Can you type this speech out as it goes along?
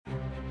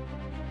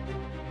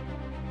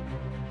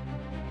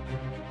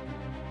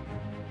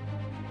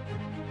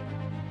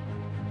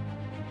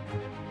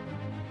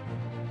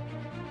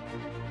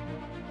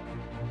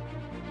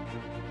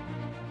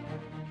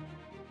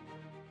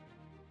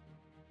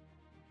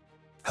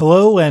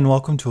Hello and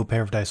welcome to A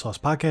Pair of Dice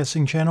Lost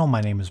podcasting channel.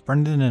 My name is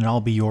Brendan and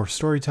I'll be your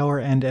storyteller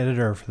and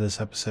editor for this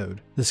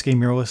episode. This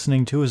game you're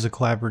listening to is a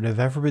collaborative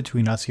effort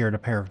between us here at A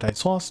Pair of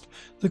Dice Lost,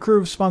 the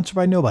crew of Sponsored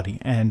by Nobody,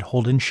 and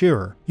Holden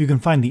Shearer. You can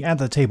find the At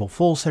the Table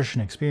full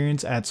session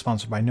experience at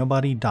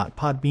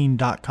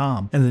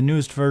sponsoredbynobody.podbean.com, and the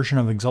newest version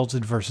of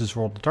Exalted vs.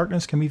 World of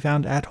Darkness can be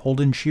found at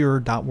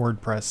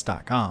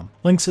holdenshearer.wordpress.com.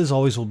 Links as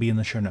always will be in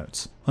the show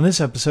notes. On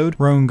this episode,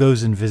 Rowan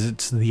goes and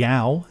visits the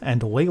Owl,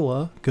 and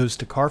Layla goes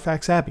to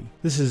Carfax Abbey.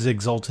 This is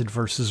Exalted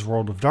vs.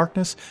 World of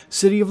Darkness,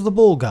 City of the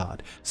Bull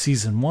God,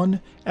 Season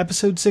 1,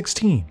 Episode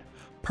 16,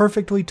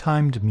 Perfectly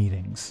Timed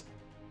Meetings.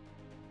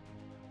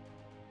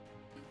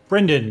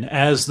 Brendan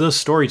as the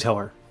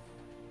storyteller.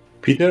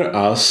 Peter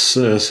as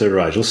Sir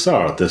Rigel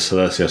Starr, the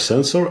Celestial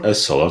Censor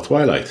as Solar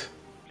Twilight.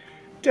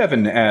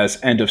 Devin as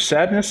End of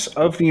Sadness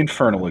of the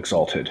Infernal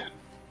Exalted.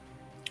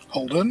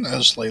 Holden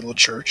as Layla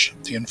Church,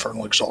 the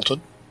Infernal Exalted.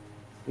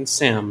 And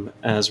Sam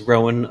as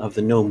Rowan of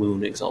the No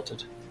Moon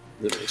Exalted.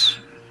 Lunars.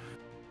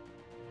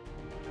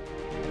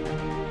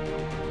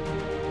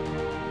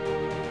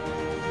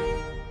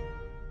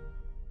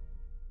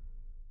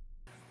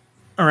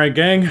 Alright,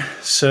 gang.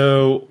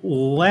 So,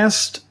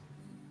 last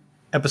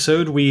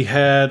episode we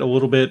had a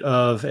little bit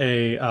of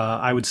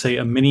I would say,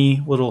 a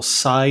mini little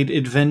side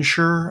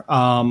adventure,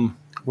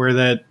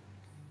 where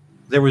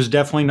there was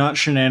definitely not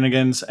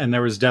shenanigans, and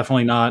there was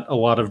definitely not a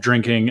lot of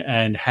drinking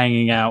and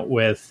hanging out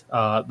with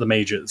the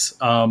mages.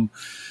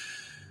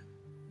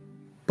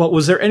 But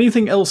was there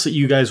anything else that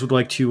you guys would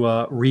like to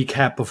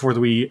recap before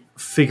we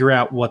figure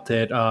out what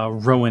that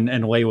Rowan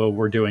and Layla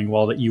were doing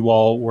while that you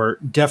all were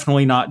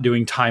definitely not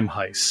doing time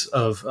heists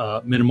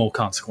of minimal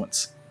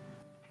consequence?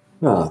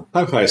 Time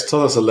Heist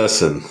taught us a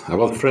lesson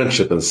about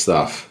friendship and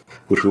stuff,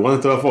 which we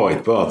wanted to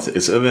avoid, but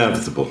it's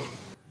inevitable.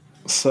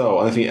 So,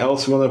 anything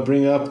else you want to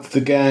bring up to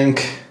the gang?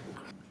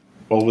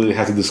 Or will we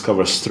have to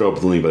discover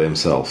Strobe Looney by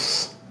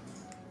themselves?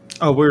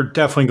 Oh, we're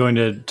definitely going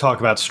to talk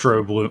about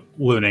Strobe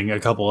Looning a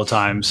couple of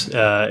times,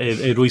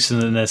 at least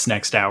in this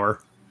next hour.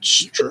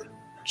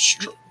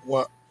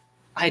 What?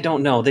 I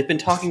don't know. They've been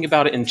talking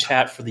about it in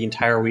chat for the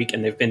entire week,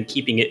 and they've been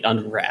keeping it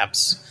under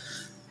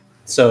wraps.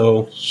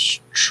 So...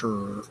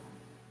 Sure.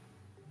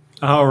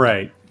 All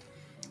right.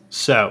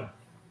 So...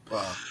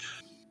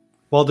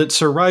 While that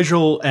Sir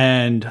Rigel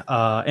and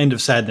End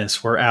of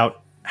Sadness were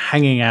out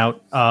hanging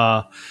out,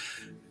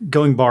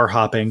 going bar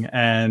hopping,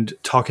 and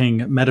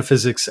talking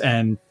metaphysics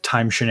and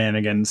time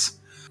shenanigans,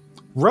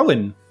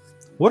 Rowan,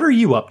 what are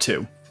you up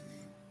to?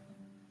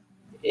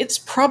 It's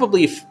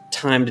probably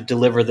time to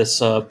deliver this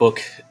book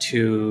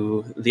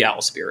to the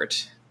Owl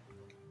Spirit.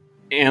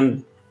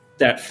 And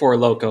that Four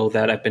Loco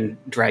that I've been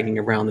dragging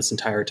around this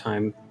entire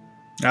time.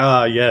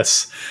 Ah,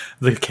 yes.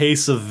 The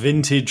case of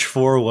vintage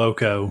Four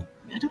Loco.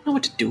 I don't know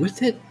what to do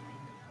with it.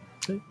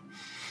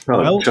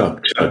 Oh,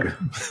 chug.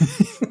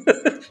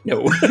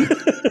 No.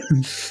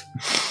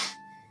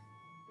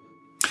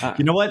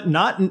 You know what?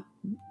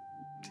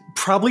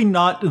 Probably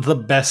not the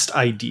best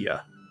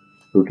idea.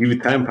 We'll give you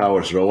time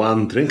powers,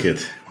 Rowan. Drink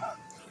it.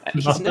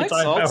 He's Not an the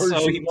time exalt, powers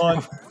so you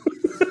want.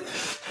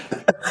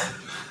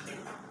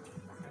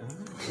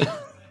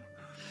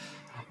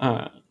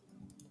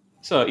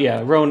 So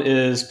yeah, Rowan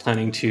is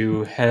planning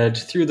to head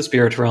through the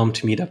spirit realm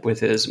to meet up with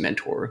his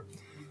mentor.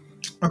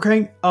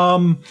 Okay.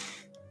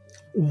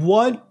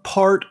 What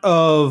part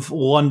of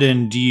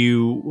London do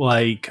you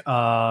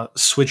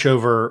switch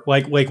over?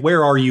 Like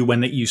where are you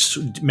when that you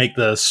make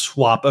the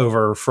swap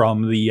over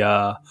from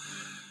the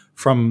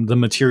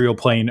material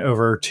plane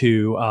over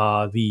to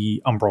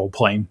the umbral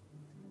plane?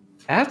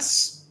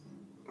 That's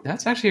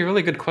actually a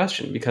really good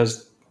question,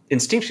 because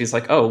instinctually it's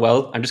like, oh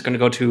well, I'm just going to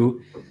go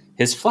to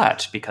his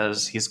flat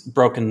because he's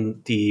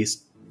broken the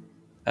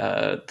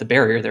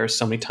barrier there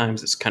so many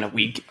times. It's kind of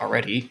weak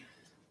already,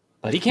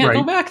 but he can't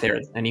go back there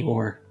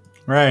anymore.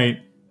 Right.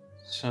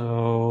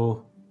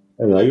 So...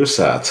 And now you're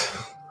sad.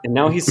 And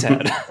now he's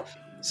sad.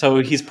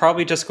 So he's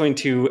probably just going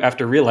to,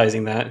 after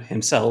realizing that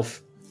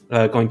himself,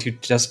 going to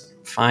just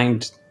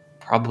find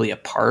probably a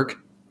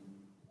park.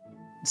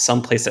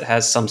 Someplace that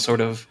has some sort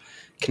of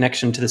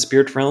connection to the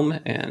spirit realm,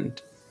 and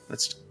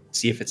let's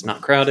see if it's not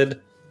crowded.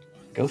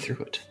 Go through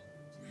it.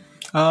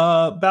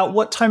 About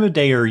what time of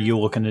day are you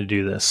looking to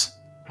do this?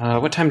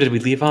 What time did we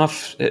leave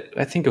off?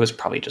 I think it was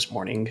probably just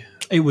morning.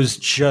 It was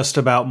just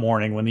about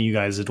morning when you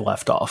guys had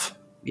left off.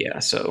 Yeah,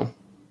 so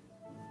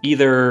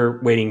either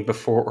waiting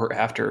before or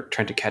after,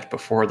 trying to catch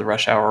before the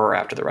rush hour or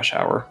after the rush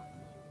hour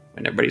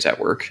when everybody's at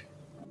work.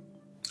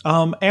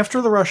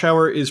 After the rush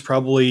hour is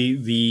probably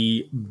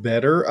the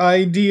better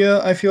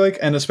idea, I feel like,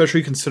 and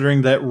especially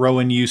considering that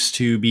Rowan used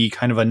to be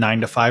kind of a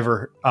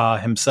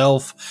 9-to-5er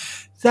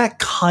himself, that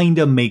kind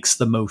of makes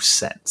the most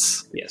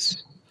sense.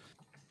 Yes.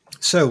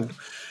 So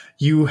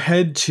you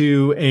head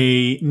to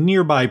a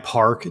nearby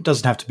park. It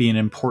doesn't have to be an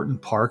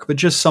important park, but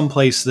just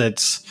someplace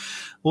that's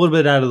a little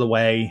bit out of the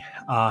way,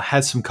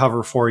 has some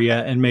cover for you,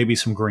 and maybe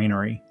some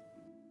greenery.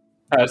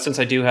 Since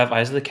I do have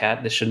Eyes of the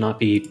Cat, this should not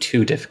be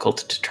too difficult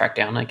to track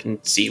down. I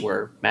can see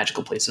where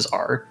magical places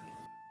are.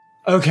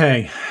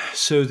 Okay,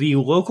 so the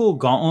local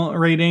gauntlet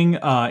rating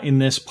in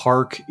this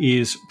park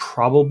is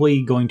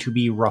probably going to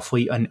be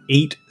roughly an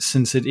 8,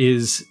 since it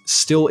is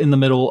still in the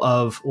middle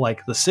of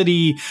like the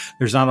city.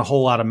 There's not a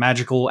whole lot of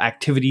magical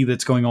activity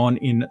that's going on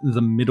in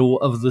the middle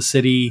of the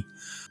city.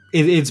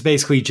 It's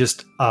basically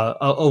just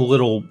a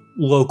little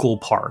local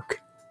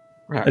park,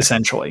 Right.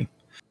 essentially.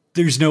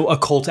 There's no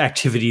occult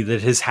activity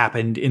that has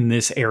happened in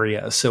this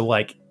area, so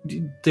like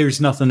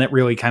there's nothing that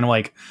really kind of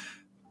like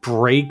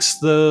breaks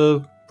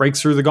through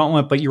the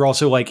gauntlet, but you're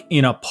also like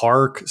in a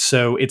park,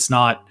 so it's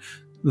not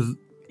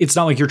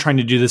like you're trying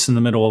to do this in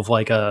the middle of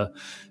like a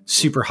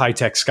super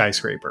high-tech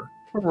skyscraper.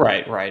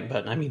 Right.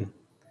 But I mean,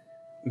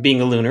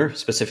 being a lunar,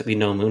 specifically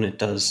no moon, it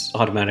does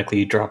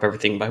automatically drop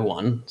everything by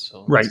 1.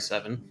 So Right. it's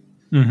 7.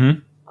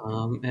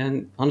 Mm-hmm.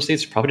 And honestly,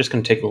 it's probably just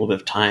going to take a little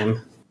bit of time.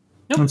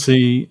 Nope. Let's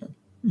see.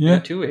 Yeah, Yeah,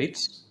 2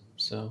 8s.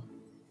 So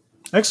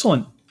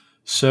excellent.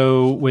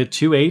 So with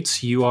 2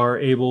 8s, you are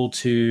able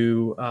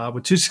to,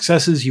 with 2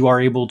 successes, you are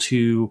able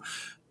to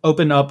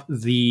open up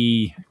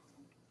the,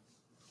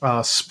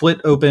 split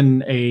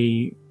open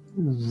a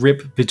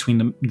rip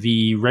between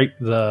the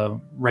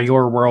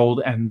regular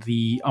world and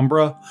the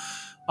Umbra.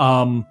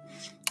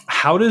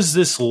 How does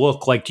this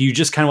look? Like, do you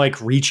just kind of like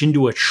reach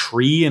into a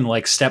tree and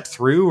like step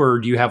through, or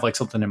do you have like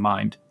something in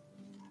mind?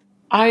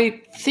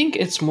 I think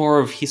it's more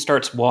of he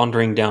starts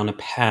wandering down a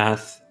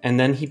path, and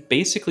then he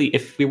basically,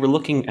 if we were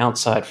looking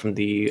outside from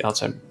the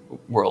outside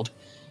world,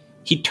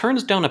 he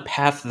turns down a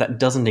path that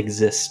doesn't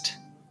exist,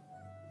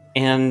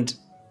 and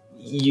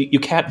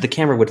the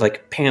camera would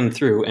like pan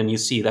through, and you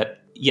see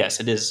that yes,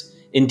 it is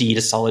indeed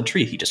a solid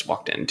tree he just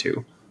walked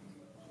into,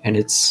 and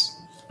it's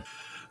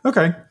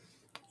Okay.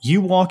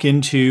 You walk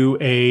into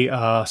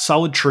a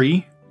solid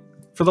tree.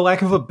 For the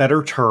lack of a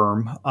better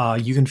term,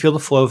 you can feel the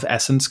flow of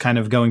essence kind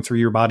of going through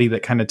your body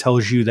that kind of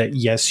tells you that,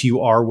 yes,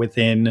 you are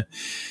within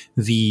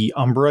the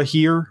Umbra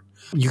here.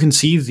 You can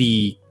see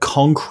the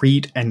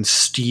concrete and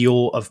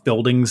steel of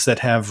buildings that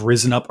have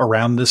risen up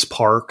around this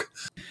park,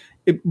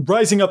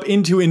 rising up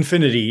into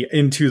infinity,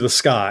 into the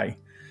sky.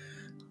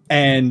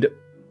 And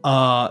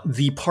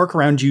the park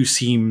around you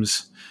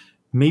seems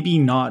maybe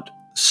not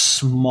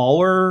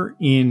smaller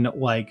in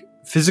like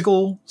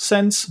physical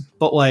sense,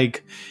 but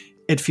like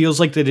it feels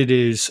like that it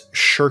is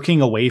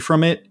shirking away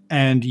from it,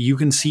 and you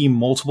can see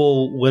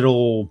multiple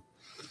little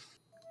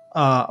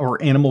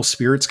or animal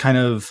spirits kind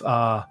of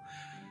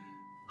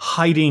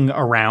hiding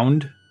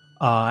around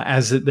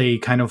as they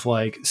kind of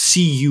like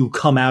see you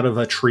come out of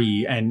a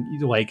tree,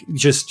 and like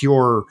just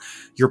your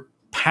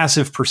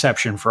passive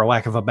perception, for a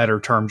lack of a better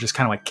term, just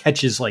kind of like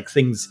catches like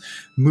things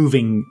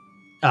moving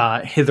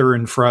hither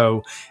and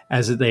fro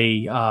as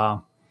they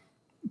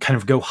kind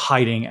of go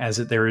hiding, as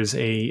there is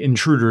a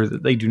intruder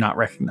that they do not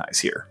recognize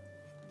here.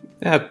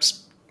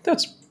 that's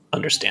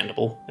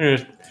understandable.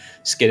 They're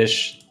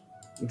skittish.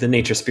 The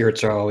nature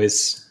spirits are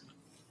always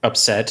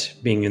upset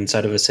being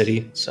inside of a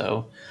city,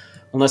 so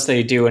unless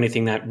they do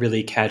anything that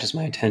really catches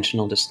my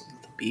attention, I'll just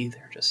let them be.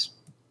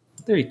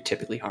 They're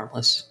typically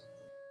harmless.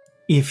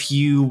 If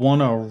you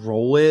want to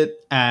roll it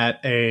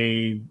at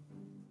a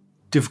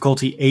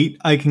difficulty 8,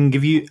 I can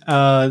give you,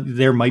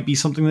 there might be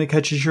something that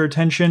catches your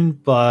attention,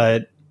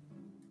 but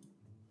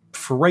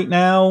for right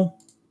now,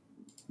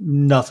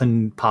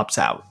 nothing pops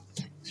out.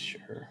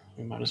 Sure,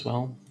 we might as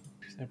well.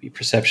 That'd be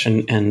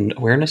perception and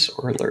awareness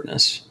or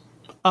alertness.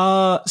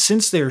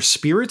 Since they're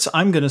spirits,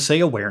 I'm going to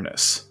say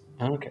awareness.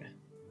 Okay.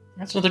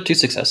 That's another 2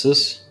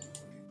 successes.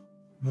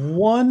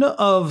 One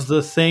of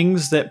the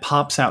things that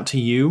pops out to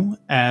you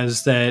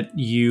as that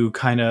you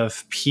kind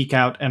of peek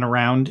out and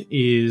around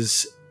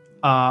is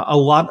a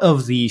lot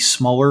of the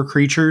smaller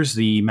creatures,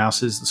 the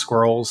mouses, the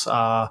squirrels,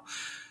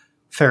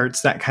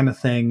 ferrets, that kind of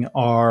thing,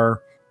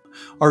 are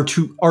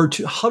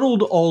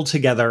huddled all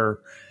together,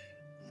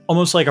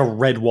 almost like a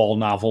Redwall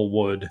novel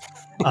would,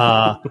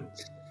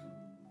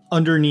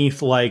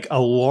 underneath like a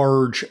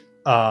large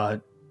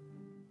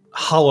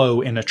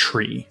hollow in a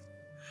tree.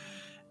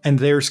 And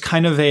there's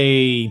kind of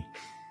a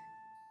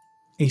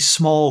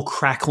small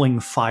crackling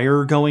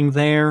fire going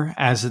there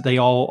as they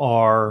all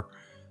are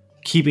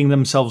keeping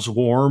themselves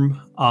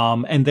warm.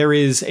 And there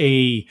is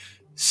a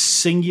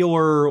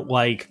singular,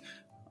 like,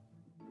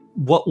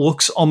 what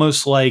looks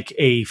almost like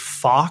a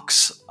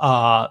fox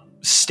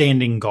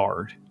standing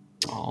guard.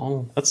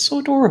 Oh, that's so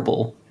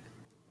adorable.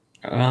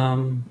 I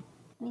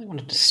really want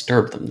to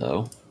disturb them,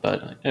 though,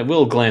 but I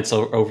will glance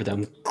over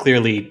them,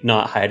 clearly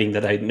not hiding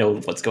that I know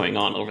what's going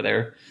on over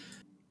there.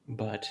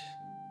 But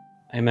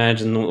I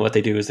imagine what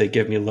they do is they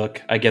give me a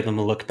look, I give them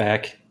a look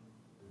back,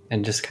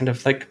 and just kind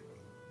of like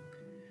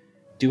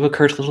do a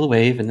curt little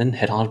wave and then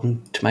head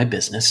on to my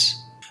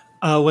business.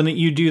 When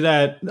you do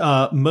that,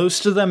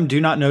 most of them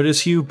do not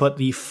notice you, but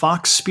the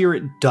fox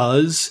spirit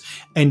does,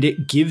 and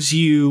it gives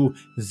you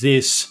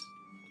this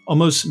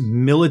almost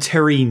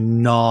military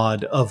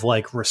nod of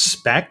like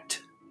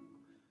respect.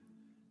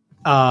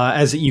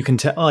 As you can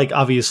tell, like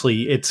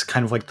obviously it's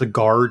kind of like the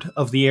guard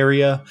of the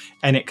area,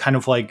 and it kind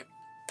of like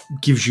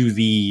gives you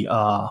the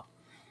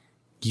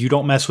you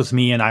don't mess with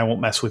me and I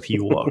won't mess with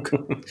you look.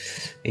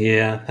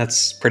 Yeah,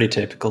 that's pretty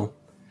typical.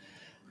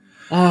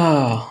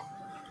 Oh,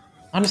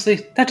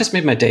 honestly, that just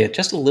made my day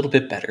just a little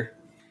bit better.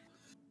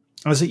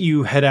 As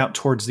you head out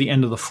towards the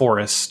end of the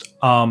forest,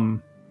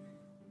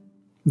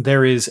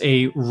 there is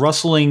a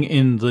rustling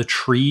in the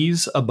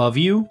trees above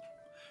you.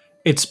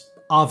 It's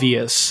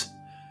obvious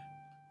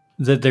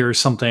that there is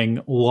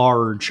something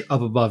large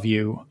up above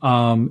you.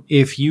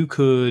 If you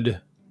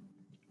could...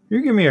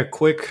 You give me a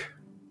quick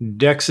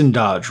dex and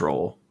dodge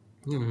roll.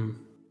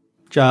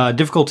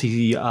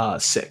 Difficulty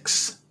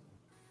 6.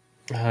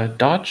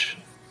 Dodge?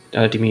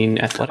 Do you mean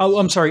athletics? Oh,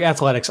 I'm sorry,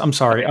 athletics. I'm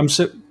sorry. I'm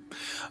so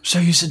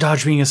used to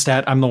dodge being a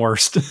stat. I'm the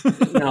worst.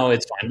 No,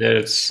 it's fine.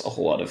 There's a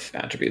whole lot of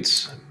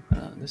attributes.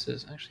 This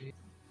is actually...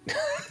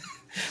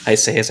 I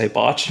say as I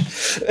botch.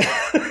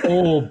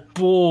 Oh,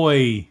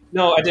 boy.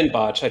 No, I didn't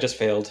botch. I just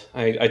failed.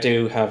 I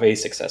do have a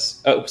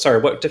success. Oh, sorry.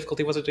 What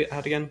difficulty was it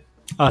at again?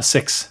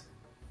 6.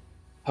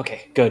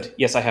 Okay, good.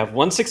 Yes, I have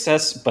 1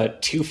 success,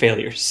 but 2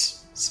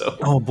 failures. So,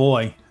 Oh,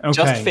 boy. Okay.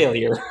 just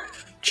failure.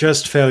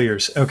 Just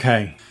failures.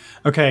 Okay.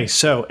 Okay,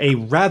 so a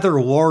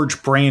rather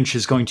large branch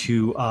is going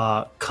to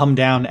come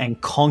down and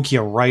conk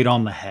you right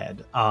on the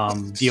head,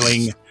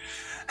 dealing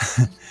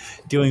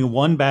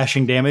 1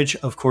 bashing damage.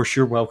 Of course,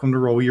 you're welcome to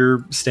roll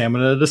your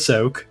stamina to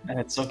soak.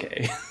 That's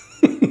okay.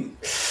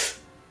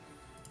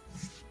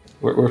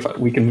 we're fine.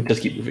 We can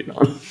just keep moving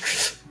on.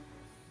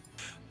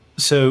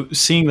 So,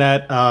 seeing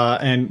that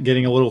and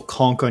getting a little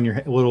conk on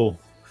your little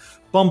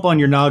bump on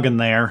your noggin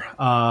there,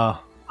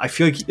 I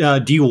feel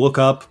like. Do you look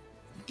up?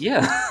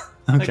 Yeah.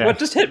 Okay. Like, what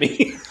just hit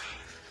me?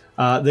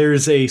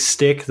 There's a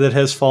stick that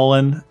has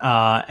fallen,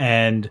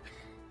 and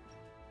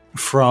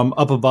from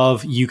up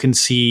above, you can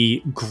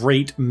see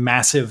great,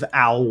 massive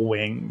owl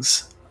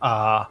wings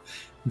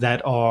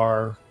that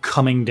are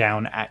coming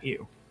down at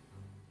you.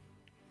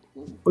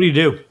 What do you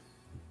do?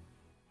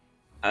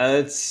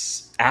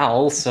 It's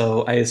Al,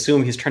 so I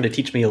assume he's trying to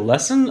teach me a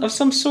lesson of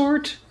some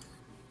sort.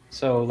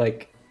 So,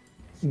 like,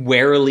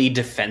 warily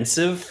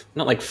defensive,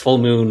 not like full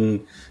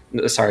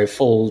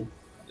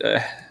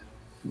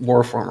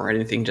warform or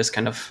anything, just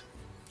kind of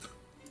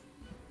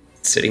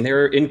sitting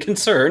there in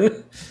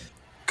concern.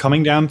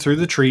 Coming down through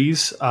the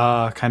trees,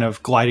 kind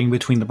of gliding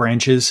between the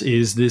branches,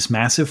 is this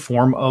massive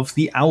form of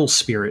the owl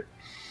spirit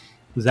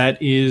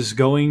that is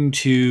going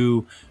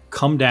to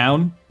come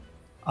down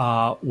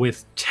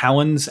with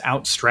talons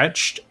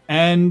outstretched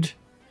and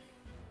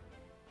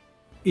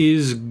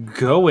is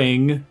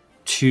going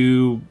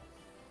to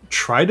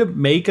try to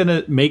make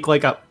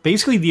like a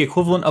basically the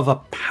equivalent of a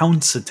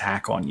pounce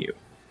attack on you.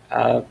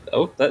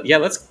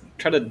 Let's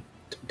try to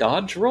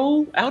dodge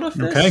roll out of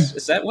this. Okay.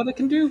 Is that what it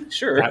can do?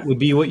 Sure. That would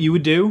be what you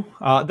would do.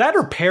 That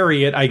or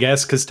parry it, I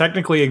guess, because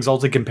technically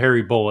Exalted can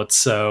parry bullets.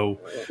 So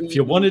if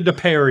you wanted to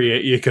parry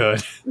it, you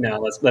could.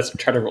 No, let's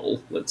try to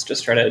roll. Let's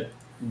just try to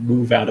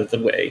move out of the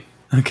way.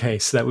 Okay,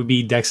 so that would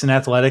be Dex and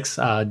Athletics,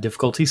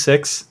 difficulty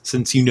 6,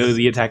 since you know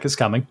the attack is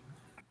coming.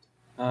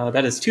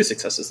 That is 2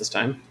 successes this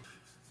time.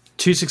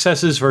 2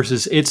 successes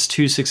versus its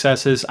 2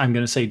 successes. I'm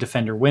going to say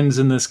Defender wins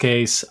in this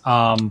case.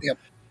 Yep.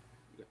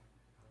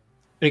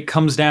 It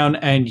comes down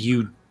and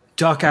you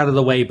duck out of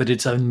the way, but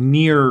it's a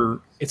near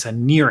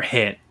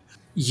hit.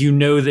 You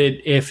know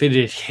that if it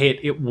had hit,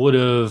 it would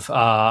have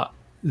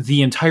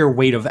the entire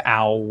weight of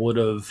Owl would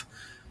have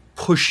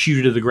pushed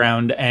you to the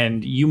ground,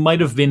 and you might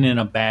have been in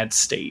a bad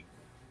state.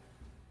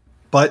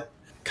 But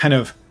kind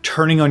of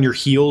turning on your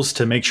heels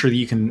to make sure that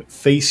you can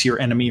face your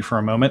enemy for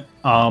a moment,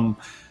 Owl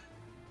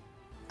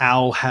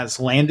has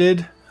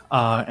landed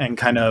and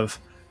kind of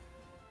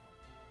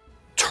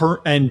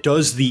and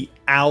does the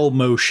owl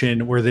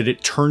motion where that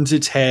it turns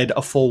its head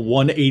a full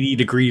 180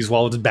 degrees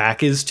while its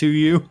back is to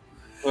you.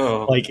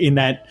 Oh. Like in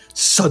that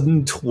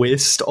sudden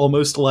twist,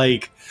 almost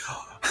like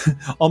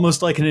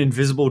an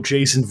invisible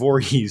Jason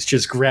Voorhees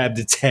just grabbed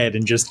its head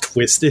and just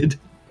twisted.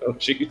 Oh,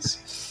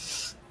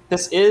 jeez.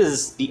 This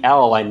is the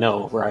owl I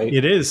know, right?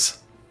 It is.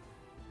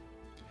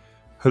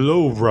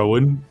 Hello,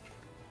 Rowan.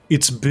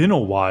 It's been a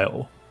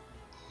while.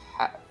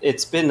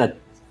 It's been a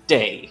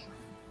day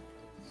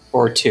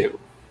or 2.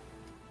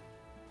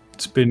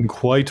 It's been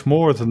quite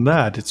more than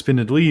that. It's been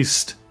at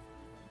least...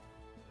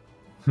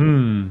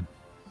 By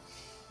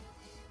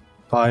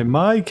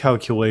my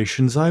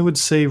calculations, I would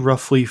say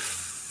roughly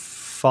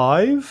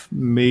 5,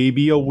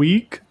 maybe a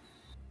week.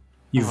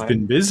 You've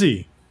been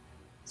busy.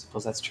 I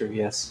suppose that's true,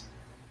 yes.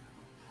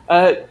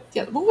 What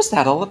was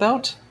that all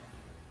about?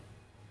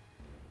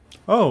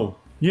 Oh,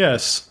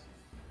 yes.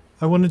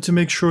 I wanted to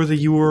make sure that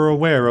you were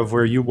aware of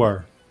where you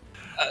were.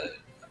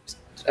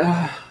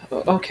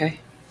 Okay.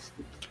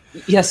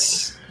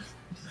 Yes.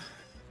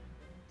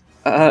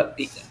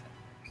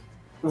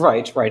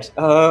 Right.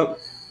 Oh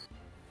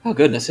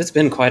goodness, it's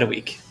been quite a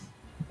week.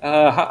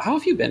 How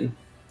have you been?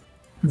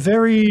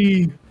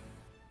 Very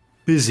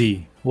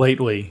busy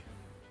lately.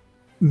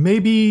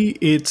 Maybe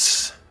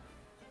it's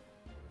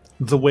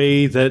the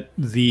way that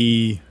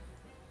the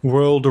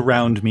world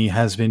around me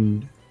has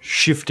been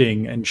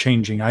shifting and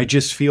changing. I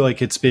just feel like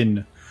it's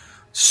been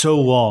so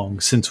long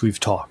since we've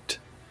talked.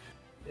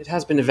 it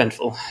has been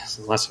eventful since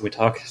the last time we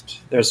talked.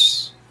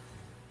 There's...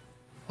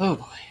 Oh,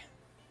 boy.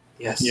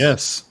 Yes.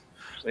 Yes.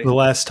 The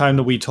last time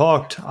that we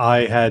talked,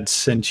 I had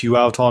sent you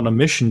out on a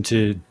mission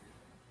to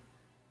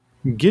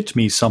get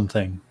me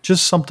something.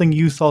 Just something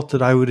you thought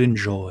that I would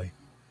enjoy.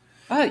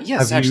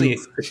 Yes, Have actually...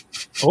 you-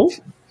 Oh?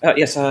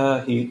 Yes,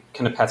 he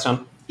kind of pats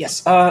down.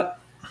 Yes,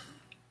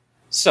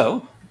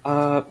 so,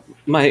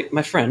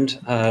 my friend,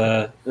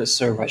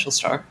 Sir Rigel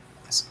Star,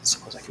 I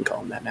suppose I can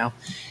call him that now,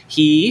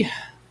 he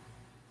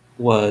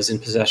was in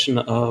possession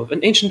of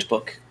an ancient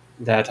book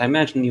that I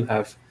imagine you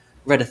have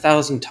read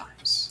 1,000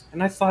 times,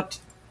 and I thought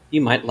you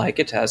might like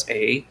it as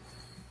a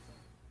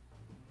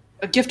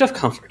gift of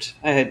comfort.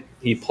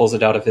 He pulls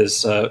it out of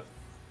his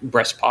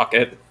breast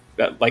pocket,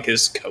 like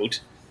his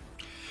coat.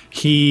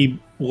 He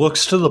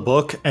looks to the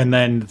book, and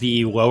then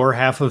the lower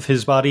half of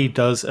his body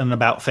does an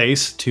about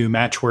face to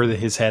match where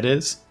his head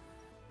is.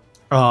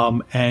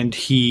 And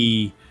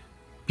he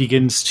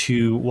begins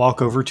to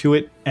walk over to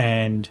it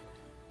and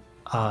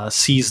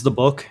sees the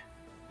book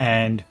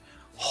and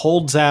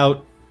holds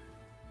out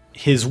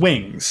his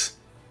wings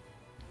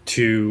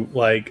to,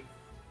 like,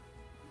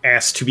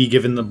 ask to be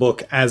given the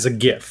book as a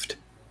gift.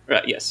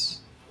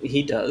 Yes,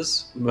 he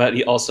does, but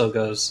he also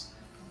goes,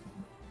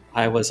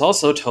 I was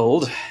also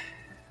told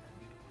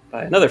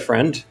by another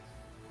friend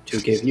to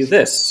give you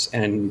this,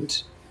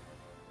 and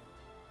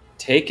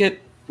take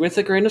it with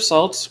a grain of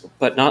salt,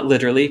 but not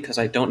literally, because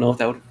I don't know if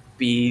that would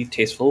be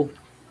tasteful.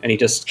 And he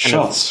just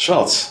kind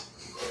Shots.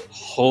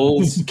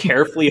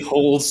 carefully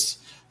holds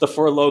the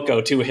Four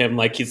Loko to him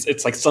like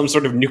it's like some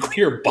sort of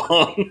nuclear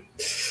bomb.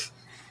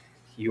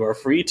 You are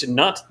free to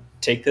not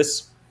take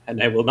this,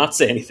 and I will not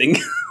say anything.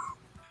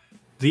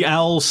 The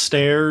owl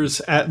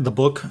stares at the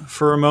book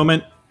for a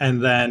moment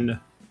and then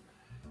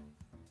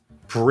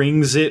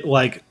brings it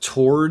like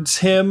towards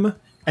him,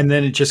 and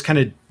then it just kind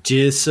of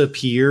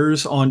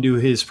disappears onto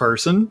his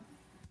person.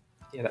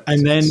 Yeah, that makes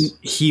And then sense.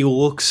 he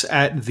looks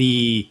at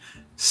the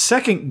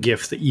second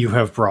gift that you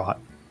have brought.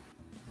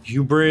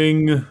 You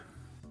bring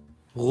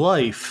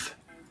life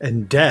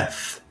and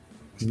death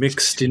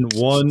mixed in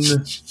one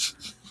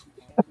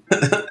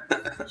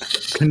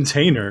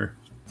container.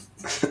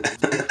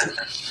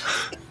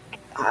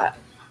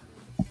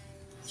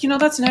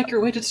 That's an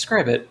accurate way to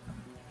describe it.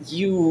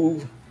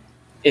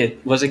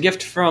 It was a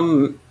gift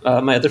from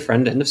my other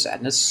friend, End of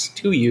Sadness,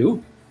 to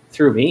you,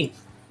 through me.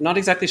 Not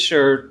exactly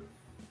sure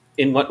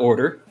in what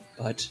order,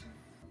 but...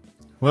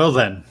 Well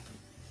then,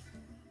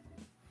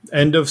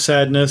 End of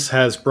Sadness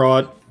has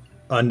brought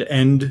an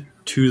end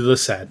to the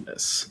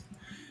sadness.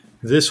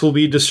 This will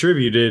be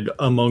distributed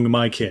among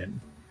my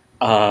kin.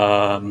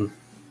 Al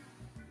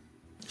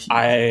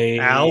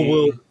Al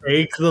will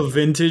take the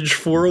vintage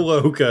Four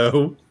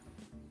Loko.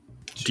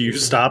 Do you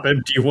stop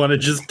him? Do you want to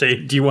just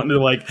take? Do you want to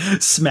like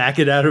smack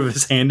it out of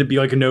his hand and be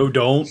like, "No,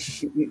 don't"?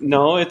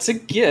 No, it's a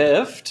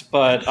gift,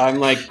 but I'm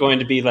like going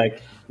to be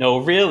like, no,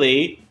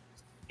 really,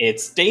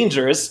 it's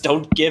dangerous.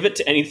 Don't give it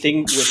to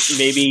anything with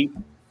maybe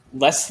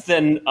less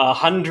than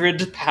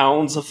 100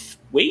 pounds of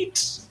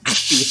weight. Do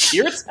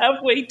spirits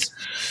have weight?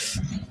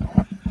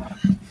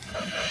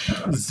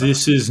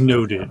 This is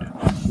noted.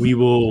 We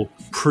will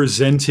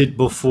present it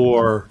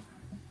before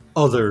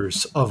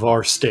others of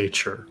our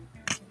stature.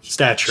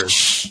 I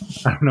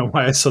don't know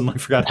why I suddenly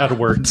forgot how to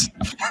words.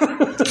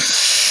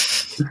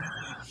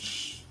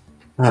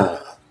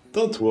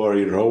 Don't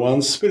worry,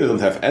 Rowan. Spirit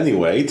don't have any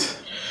weight.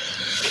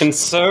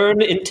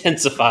 Concern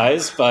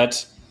intensifies,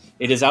 but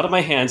it is out of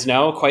my hands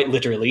now, quite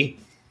literally.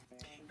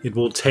 It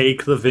will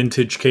take the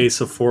vintage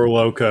case of Four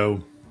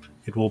Loko.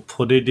 It will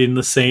put it in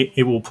the same.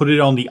 It will put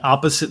it on the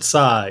opposite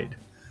side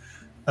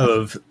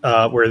of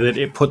where that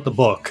it put the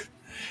book,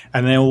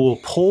 and then it will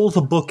pull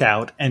the book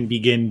out and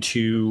begin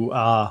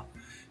to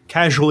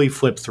casually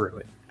flip through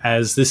it,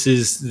 as this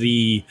is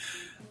the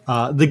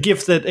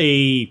gift that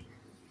a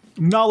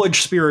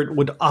knowledge spirit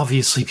would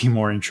obviously be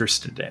more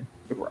interested in.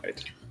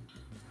 Right.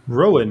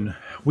 Rowan,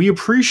 we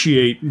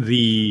appreciate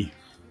the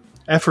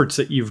efforts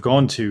that you've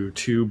gone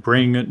to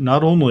bring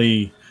not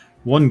only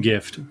one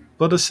gift,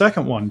 but a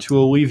second one to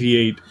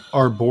alleviate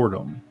our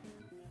boredom.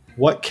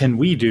 What can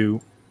we do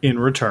in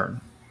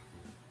return?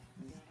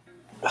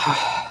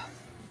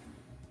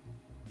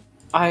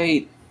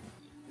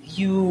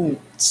 You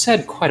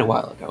said quite a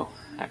while ago,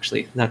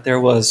 actually, that there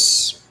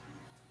was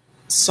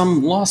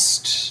some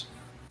lost,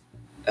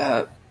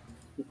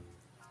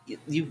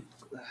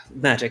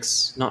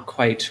 magics. Not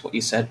quite what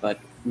you said, but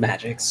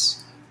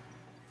magics.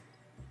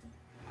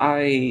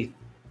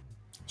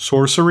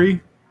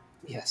 Sorcery?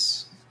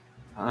 Yes.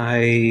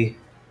 I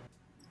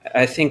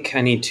think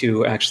I need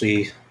to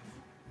actually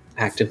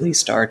actively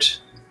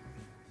start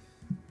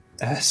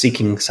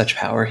seeking such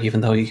power,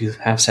 even though you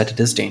have said it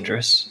is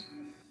dangerous.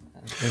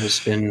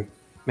 There's been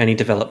many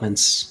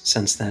developments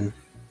since then,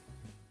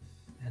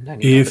 and I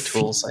need all the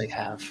tools I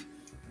have.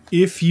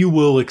 If you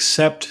will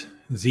accept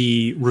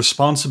the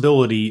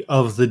responsibility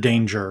of the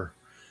danger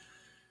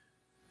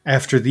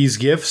after these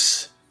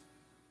gifts,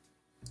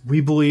 we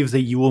believe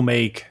that you will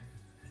make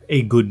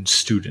a good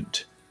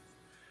student.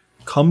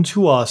 Come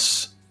to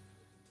us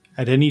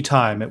at any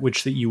time at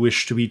which that you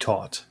wish to be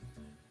taught.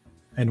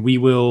 And we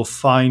will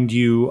find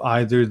you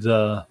either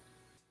the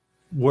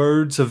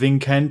words of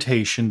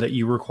incantation that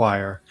you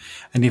require,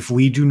 and if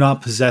we do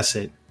not possess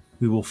it,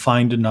 we will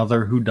find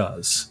another who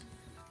does.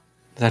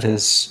 That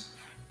is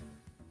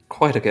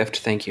quite a gift,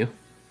 thank you.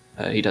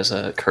 He does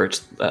a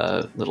curt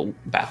little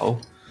bow.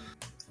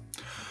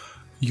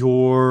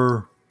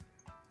 Your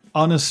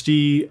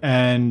honesty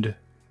and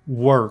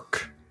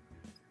work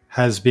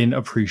has been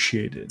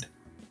appreciated.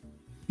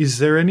 Is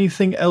there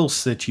anything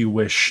else that you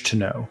wish to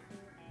know?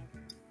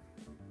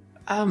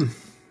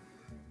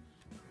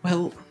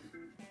 Well,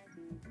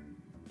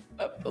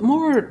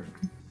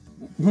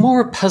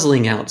 more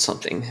puzzling out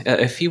something.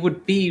 If you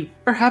would be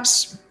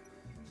perhaps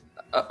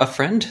a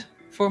friend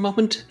for a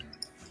moment.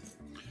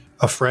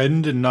 A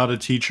friend and not a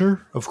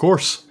teacher? Of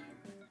course.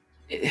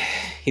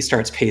 He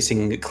starts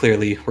pacing,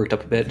 clearly worked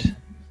up a bit.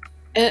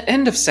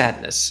 End of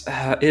Sadness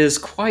is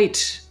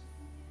quite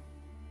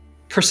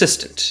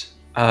persistent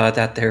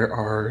that there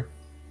are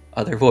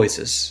other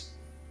voices,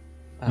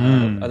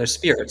 other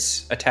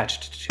spirits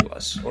attached to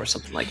us, or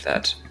something like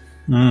that.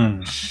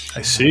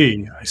 I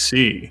see.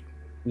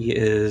 He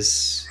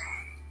is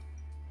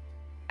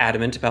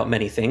adamant about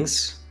many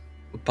things,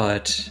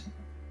 but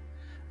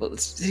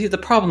see, the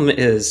problem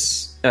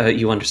is,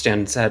 you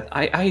understand that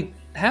I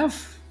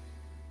have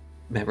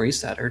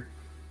memories that are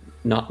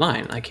not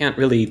mine. I can't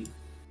really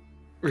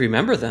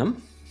remember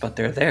them, but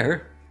they're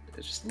there.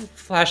 It's just little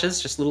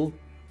flashes, just little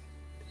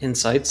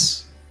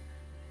insights,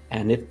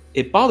 and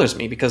it bothers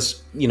me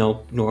because,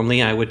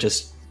 normally I would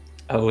just,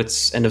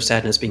 it's End of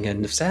Sadness being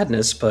End of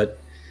Sadness, but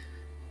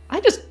I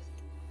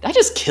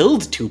just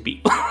killed 2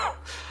 people,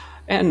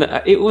 and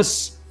it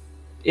was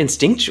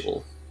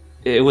instinctual.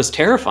 It was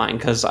terrifying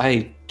because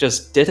I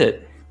just did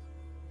it.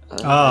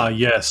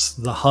 Yes,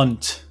 the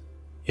hunt.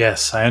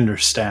 Yes, I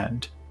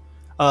understand.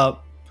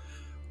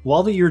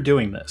 While that you're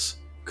doing this,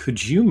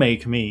 could you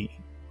make me,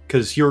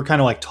 because you're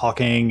kind of like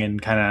talking and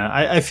kind of,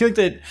 I feel like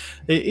that,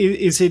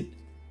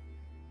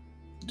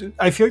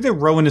 I feel like that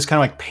Rowan is kind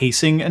of like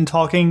pacing and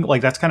talking,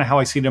 like that's kind of how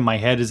I see it in my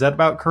head. Is that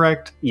about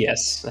correct?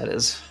 Yes, that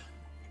is.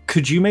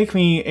 Could you make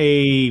me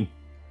a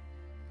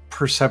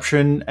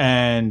perception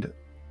and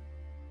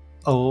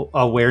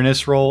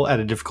awareness roll at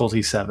a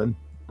difficulty 7?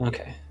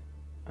 Okay.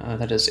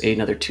 That is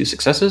another 2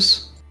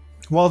 successes.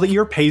 While that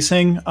you're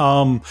pacing,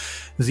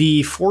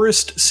 the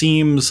forest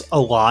seems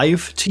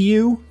alive to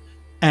you,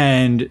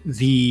 and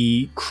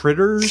the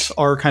critters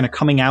are kind of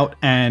coming out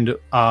and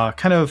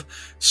kind of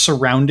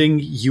surrounding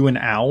you and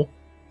Al,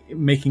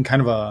 making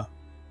kind of a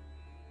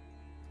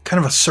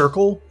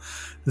circle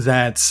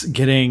that's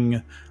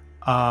getting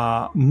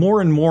more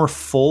and more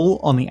full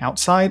on the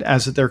outside,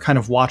 as they're kind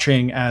of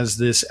watching as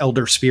this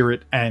elder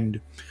spirit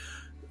and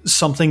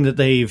something that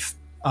they've,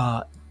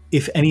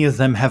 if any of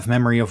them have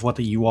memory of what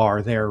you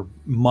are, they're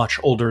much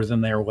older than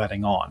they're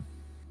letting on.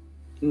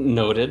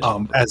 Noted.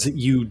 As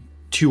you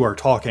two are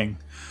talking.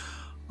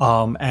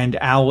 And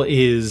Al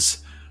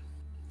is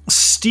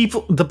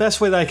the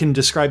best way that I can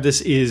describe this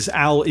is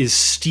Al is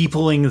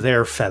steepling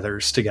their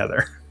feathers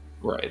together.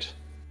 Right.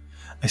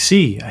 I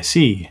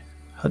see.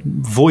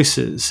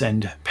 Voices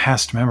and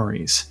past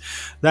memories.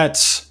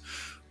 That's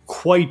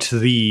quite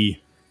the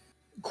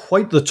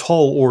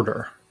tall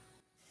order.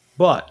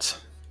 But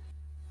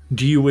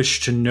do you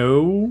wish to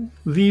know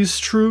these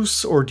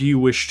truths, or do you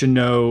wish to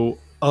know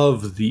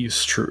of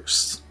these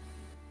truths?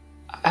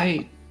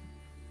 I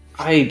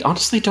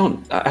honestly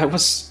don't. I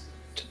was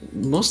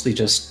mostly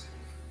just.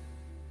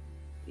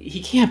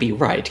 He can't be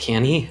right,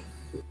 can he?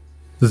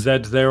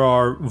 That there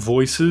are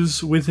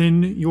voices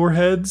within your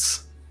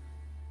heads?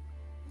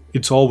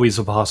 It's always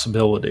a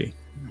possibility.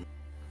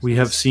 We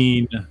have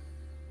seen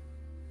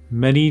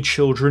many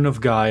children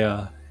of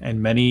Gaia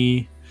and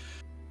many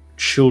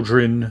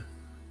children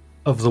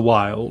of the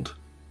wild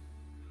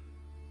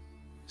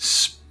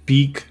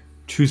speak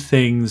to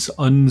things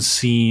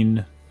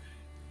unseen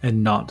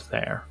and not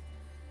there.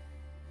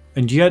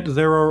 And yet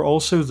there are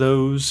also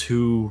those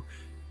who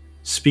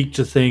speak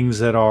to things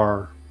that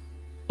are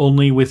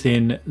only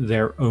within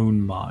their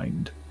own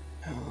mind.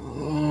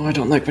 Oh, I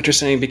don't like what you're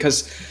saying,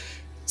 because,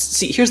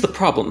 see, here's the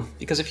problem.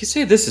 Because if you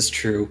say this is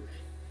true,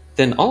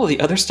 then all of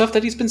the other stuff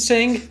that he's been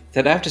saying,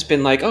 that I've just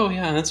been like, oh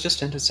yeah, that's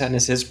just End of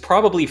Sadness, is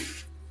probably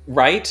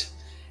right.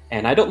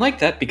 And I don't like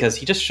that, because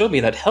he just showed me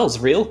that hell's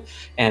real,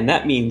 and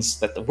that means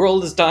that the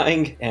world is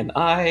dying, and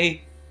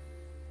I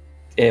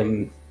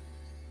am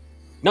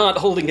not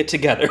holding it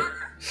together.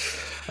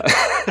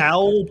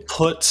 Al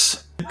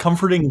puts a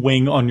comforting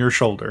wing on your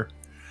shoulder,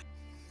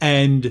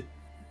 and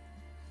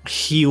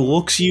he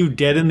looks you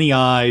dead in the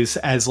eyes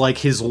as like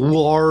his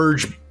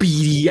large,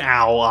 beady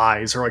owl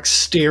eyes are like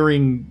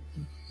staring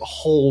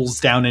holes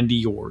down into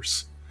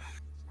yours.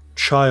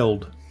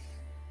 Child,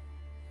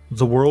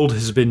 the world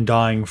has been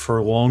dying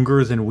for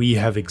longer than we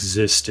have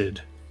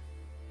existed.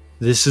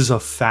 This is a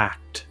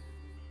fact.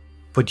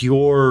 But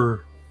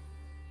your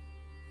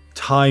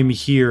time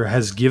here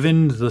has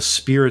given the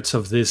spirits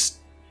of this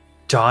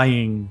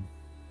dying,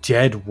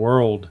 dead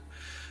world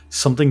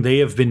something they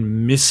have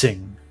been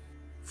missing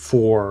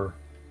for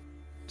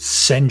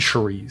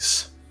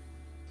centuries.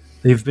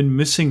 They've been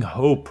missing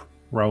hope,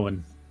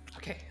 Rowan.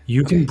 Okay.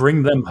 You can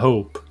bring them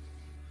hope.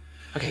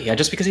 Okay, yeah,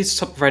 just because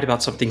he's right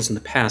about some things in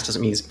the past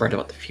doesn't mean he's right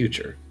about the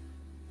future.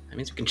 That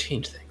means we can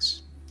change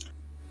things.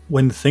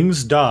 When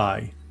things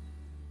die,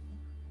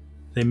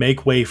 they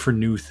make way for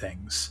new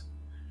things.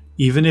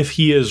 Even if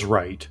he is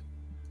right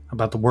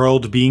about the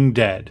world being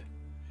dead,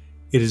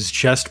 it is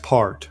just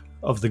part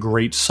of the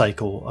great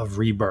cycle of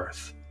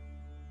rebirth.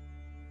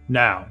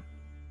 Now,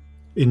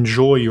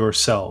 enjoy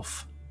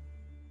yourself,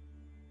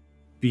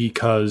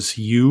 because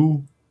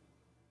you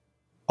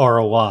are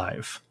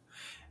alive.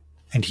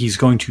 And he's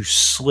going to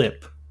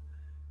slip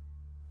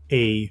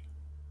a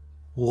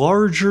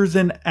larger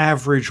than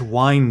average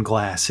wine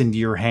glass into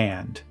your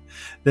hand.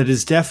 That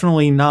is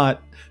definitely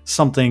not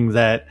something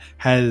that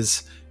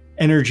has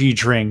energy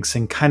drinks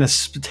and kind of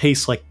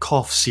tastes like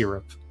cough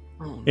syrup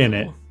in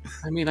it.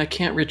 I mean, I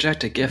can't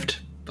reject a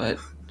gift, but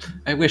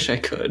I wish I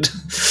could.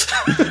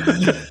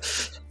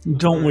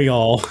 Don't we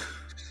all?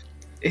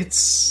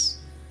 It's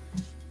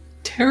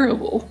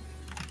terrible.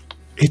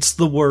 It's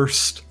the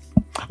worst.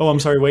 Oh, I'm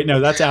sorry. Wait, no,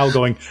 that's Al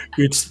going,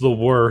 it's the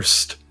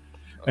worst.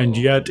 And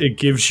yet it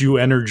gives you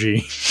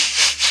energy.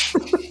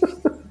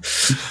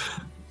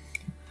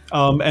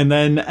 And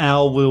then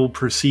Al will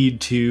proceed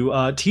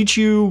to teach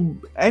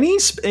you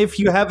if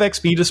you have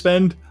XP to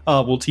spend,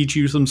 we'll teach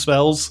you some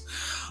spells.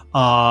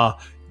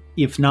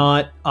 If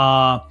not,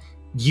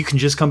 you can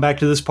just come back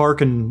to this park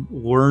and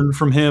learn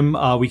from him.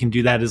 We can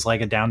do that as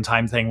like a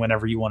downtime thing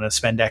whenever you want to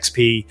spend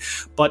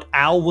XP. But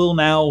Al will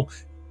now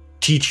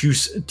teach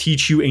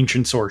you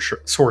ancient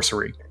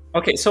sorcery.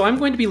 Okay, so I'm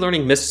going to be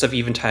learning Mists of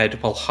Eventide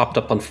while hopped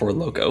up on Four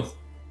Loko.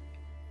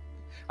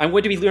 I'm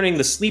going to be learning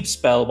the sleep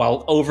spell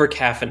while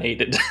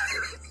over-caffeinated.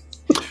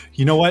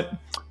 You know what?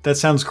 That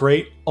sounds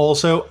great.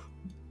 Also,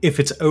 if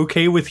it's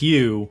okay with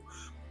you,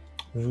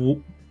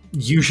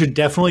 you should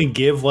definitely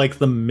give like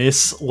the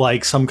miss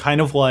like some kind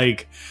of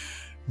like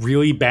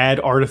really bad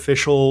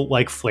artificial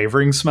like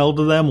flavoring smell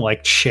to them,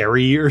 like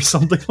cherry or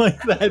something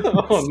like that.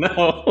 Oh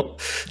no.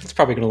 It's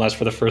probably going to last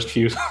for the first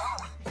few.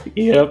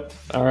 Yep.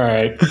 All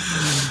right.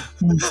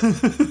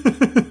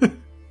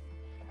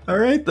 All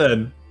right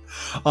then.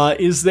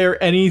 Is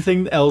there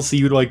anything else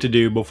you'd like to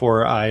do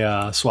before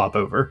I swap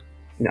over?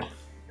 No,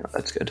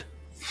 that's good.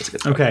 That's a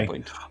good okay.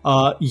 Point.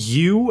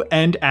 You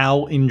and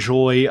Al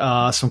enjoy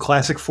some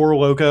classic Four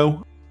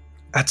Loko.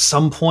 At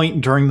some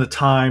point during the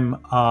time,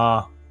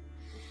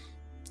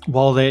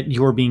 while that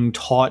you're being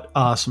taught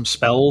some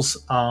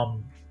spells,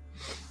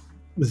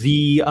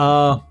 the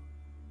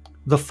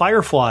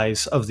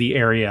fireflies of the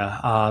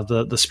area,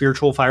 the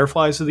spiritual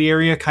fireflies of the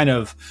area, kind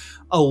of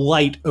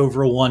alight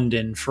over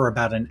London for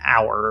about an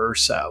hour or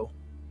so,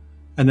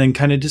 and then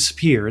kind of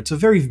disappear. It's a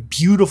very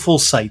beautiful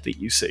sight that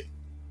you see.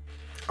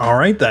 All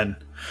right, then.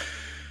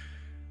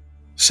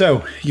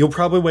 So you'll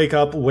probably wake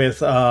up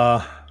with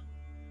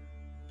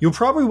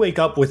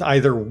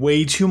either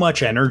way too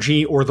much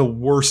energy or the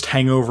worst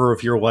hangover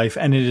of your life,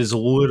 and it is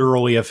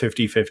literally a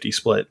 50-50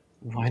 split.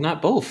 Why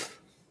not both?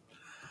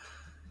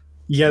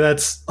 Yeah,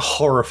 that's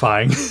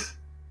horrifying.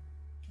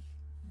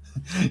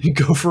 You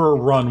go for a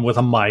run with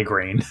a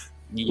migraine.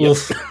 Yep.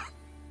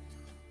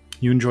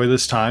 You enjoy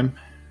this time,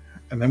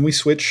 and then we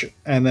switch,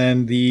 and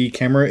then the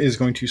camera is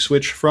going to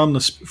switch from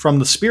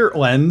the spirit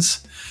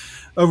lens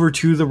over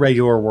to the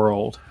regular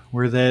world,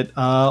 where that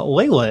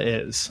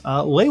Layla is.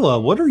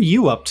 Layla, what are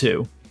you up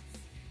to?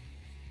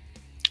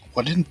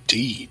 What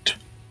indeed?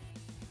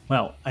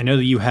 Well, I know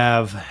that you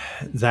have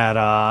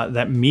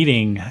that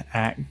meeting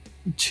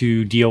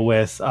to deal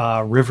with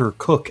River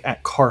Cook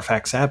at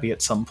Carfax Abbey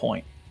at some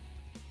point.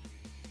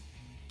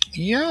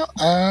 Yeah,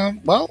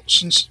 well,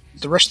 since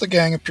the rest of the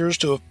gang appears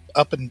to have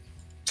up and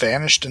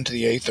vanished into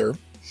the aether,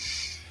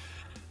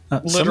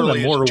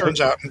 literally, it turns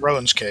out in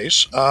Rowan's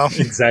case.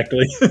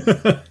 Exactly.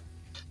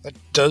 That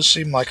does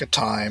seem like a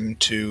time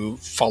to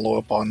follow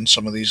up on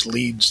some of these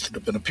leads that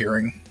have been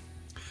appearing,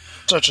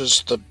 such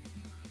as the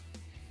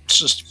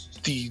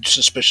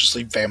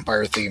suspiciously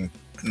vampire-themed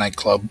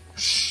nightclub.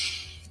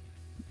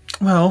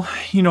 Well,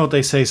 you know what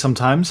they say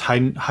sometimes,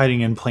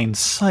 hiding in plain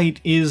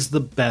sight is the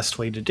best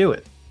way to do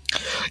it.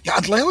 Yeah,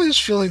 and Layla is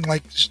feeling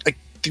like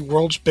the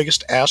world's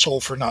biggest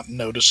asshole for not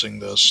noticing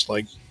this.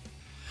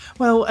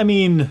 Well, I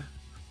mean,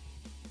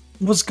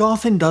 was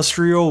Goth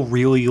Industrial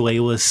really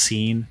Layla's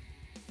scene?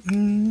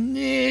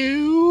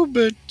 No,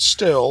 but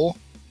still.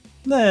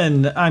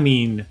 Then, I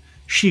mean,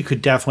 she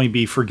could definitely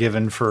be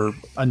forgiven for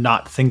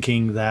not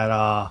thinking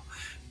that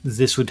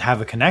this would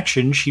have a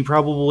connection. She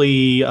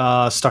probably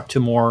stuck to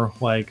more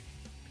like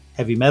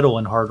heavy metal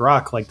and hard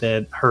rock like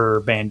that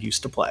her band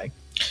used to play.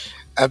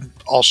 And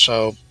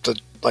also,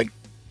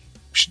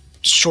 she's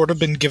sort of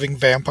been giving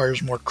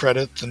vampires more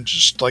credit than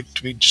just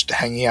to be just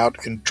hanging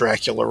out in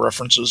Dracula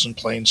references in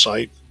plain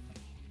sight.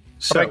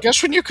 So, but I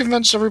guess when you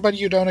convince everybody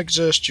you don't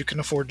exist, you can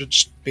afford to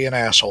just be an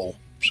asshole.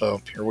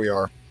 So here we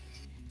are.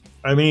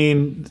 I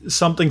mean,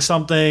 something,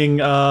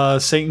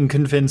 Satan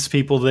convinced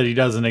people that he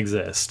doesn't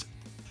exist.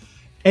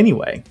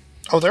 Anyway.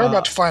 Oh, they're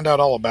about to find out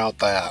all about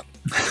that.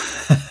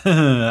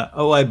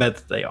 Oh, I bet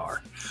that they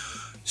are.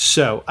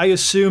 So I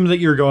assume that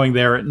you're going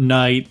there at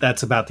night.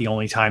 That's about the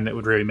only time that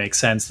would really make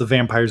sense. The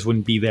vampires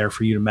wouldn't be there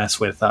for you to mess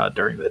with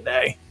during the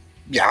day.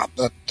 Yeah,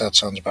 that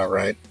sounds about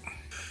right.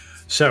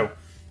 So,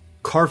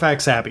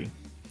 Carfax Abbey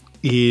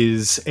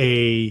is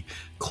a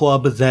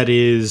club that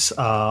is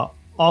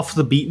off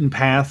the beaten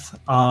path.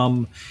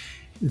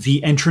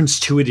 The entrance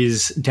to it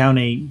is down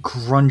a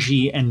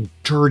grungy and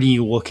dirty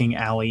looking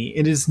alley.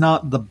 It is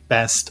not the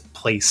best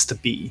place to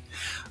be.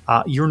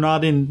 You're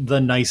not in the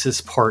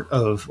nicest part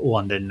of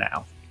London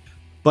now.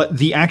 But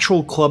the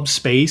actual club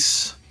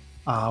space,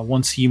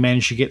 once you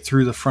manage to get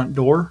through the front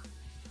door,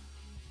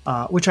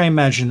 which I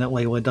imagine that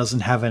Layla doesn't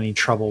have any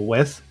trouble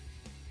with,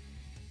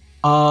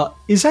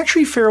 is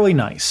actually fairly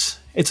nice.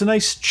 It's a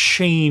nice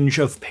change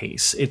of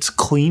pace. It's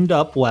cleaned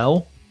up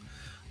well.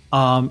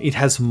 It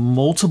has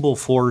multiple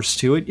floors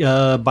to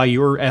it. By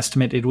your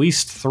estimate, at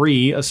least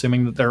 3,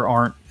 assuming that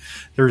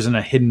there isn't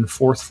a hidden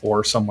 4th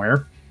floor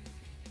somewhere.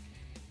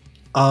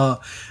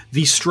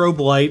 The strobe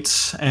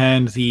lights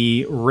and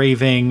the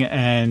raving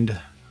and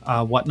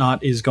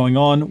whatnot is going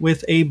on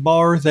with a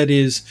bar that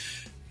is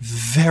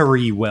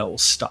very well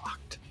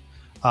stocked.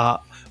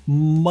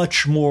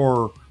 Much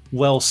more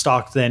well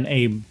stocked than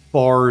a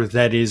bar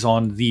that is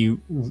on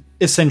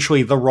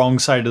essentially the wrong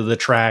side of the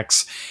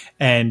tracks,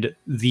 and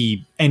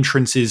the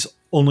entrance is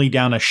only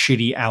down a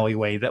shitty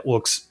alleyway that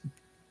looks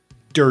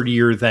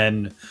dirtier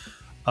than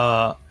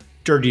a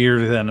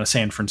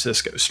San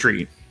Francisco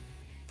street.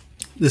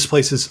 This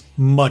place is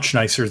much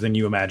nicer than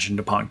you imagined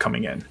upon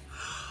coming in.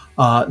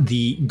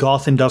 The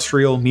goth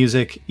industrial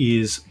music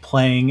is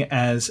playing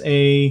as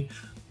a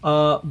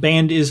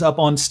band is up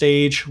on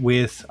stage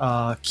with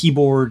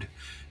keyboard,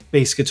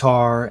 bass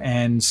guitar,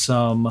 and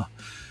some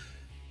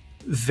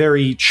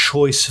very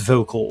choice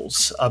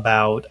vocals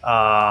about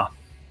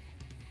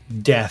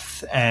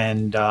death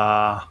and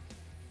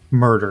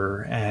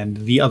murder and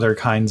the other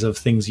kinds of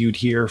things you'd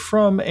hear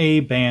from a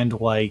band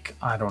like,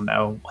 I don't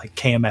know, like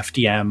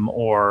KMFDM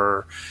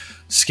or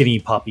Skinny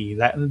Puppy.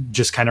 That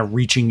just kind of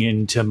reaching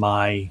into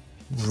my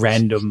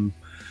random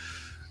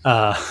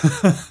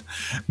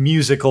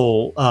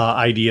musical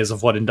ideas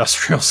of what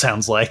industrial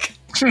sounds like.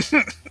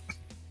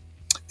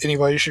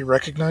 Anybody she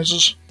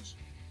recognizes?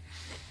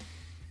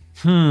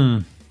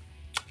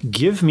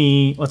 Give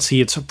me, let's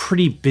see, it's a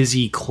pretty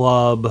busy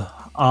club.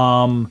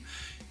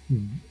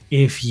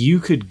 If you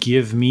could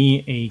give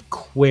me a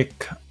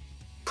quick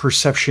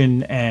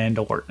perception and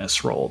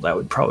alertness roll, that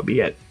would probably be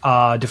it.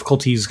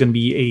 Difficulty is going to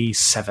be a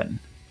 7.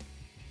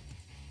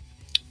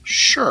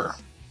 Sure.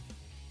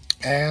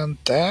 And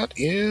that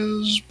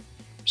is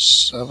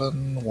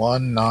 7,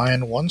 1,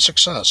 9, 1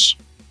 success.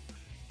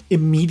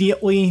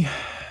 Immediately,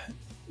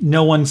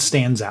 no one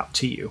stands out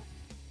to you.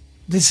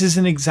 This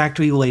isn't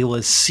exactly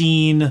Layla's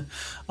scene.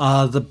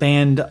 The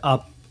band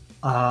up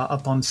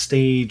on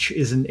stage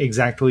isn't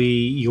exactly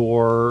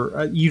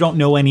you don't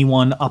know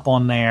anyone up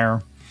on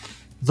there.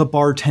 The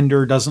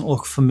bartender doesn't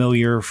look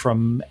familiar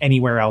from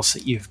anywhere else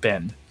that you've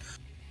been.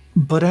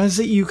 But as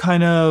you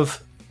kind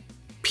of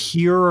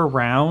peer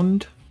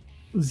around,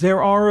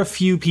 there are a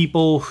few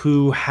people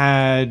who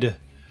had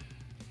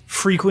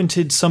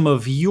frequented some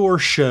of your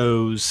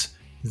shows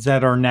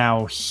that are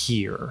now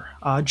here.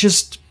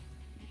 Just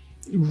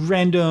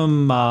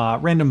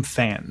random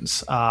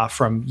fans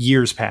from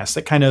years past,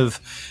 that kind of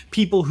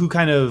people who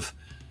kind of,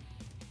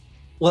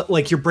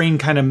 like, your brain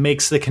kind of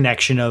makes the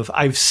connection of,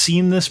 I've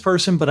seen this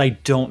person, but I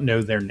don't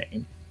know their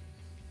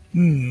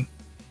name.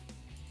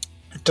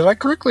 Did I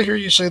correctly hear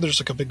you say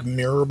there's like a big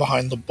mirror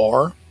behind the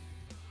bar?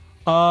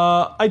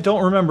 I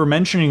don't remember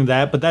mentioning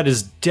that, but that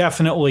is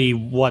definitely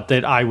what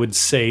that I would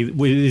say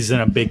is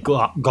in a big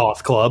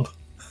goth club.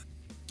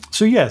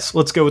 So yes,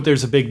 let's go with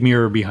there's a big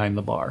mirror behind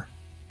the bar.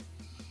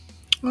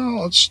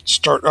 Well, let's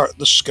start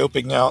the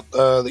scoping out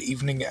the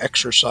evening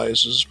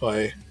exercises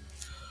by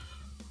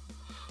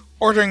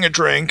ordering a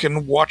drink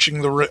and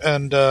watching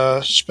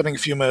spending a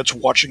few minutes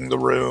watching the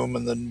room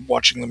and then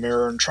watching the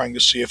mirror and trying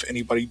to see if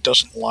anybody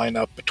doesn't line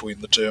up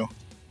between the two.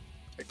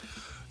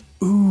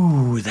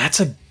 Ooh, that's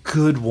a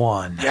good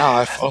one.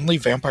 Yeah, if only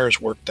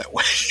vampires worked that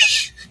way.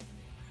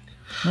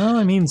 Well,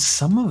 I mean,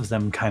 some of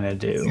them kind of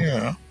do.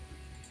 Yeah.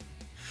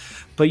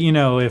 But, you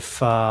know, if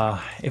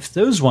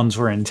those ones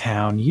were in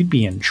town, you'd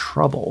be in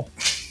trouble.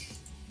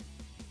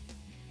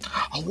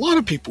 A lot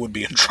of people would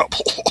be in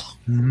trouble.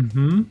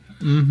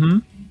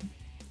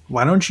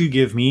 Why don't you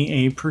give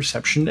me a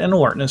perception and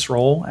alertness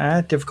roll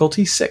at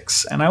difficulty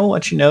 6, and I will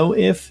let you know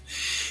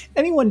if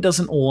anyone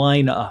doesn't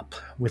line up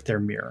with their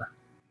mirror.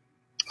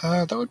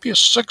 That would be a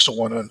 6, a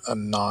 1, and a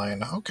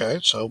 9. Okay,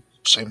 so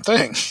same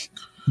thing.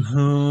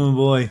 Oh,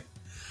 boy.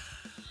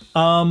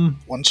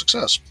 1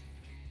 success.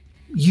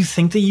 You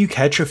think that you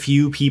catch a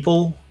few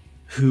people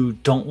who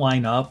don't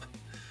line up,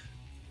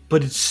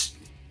 but it's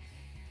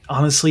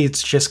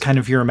just kind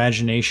of your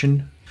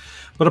imagination.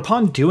 But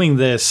upon doing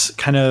this,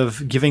 kind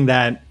of giving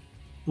that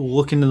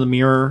look into the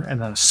mirror and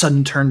then a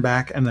sudden turn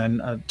back and then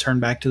a turn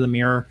back to the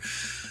mirror,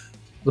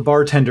 the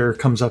bartender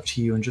comes up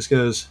to you and just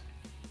goes,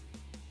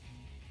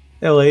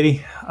 "Hey,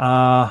 lady,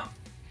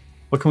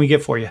 What can we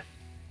get for you?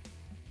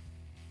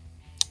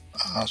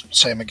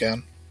 Same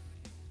again.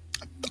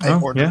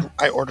 Yeah.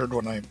 I ordered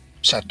when I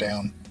sat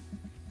down.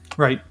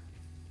 Right.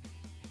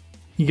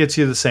 He gets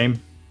you the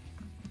same.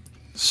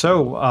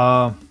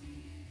 So,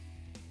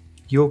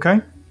 you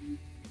okay?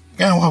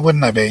 Yeah, why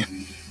wouldn't I be?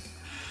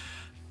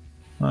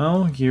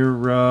 Well,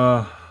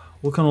 you're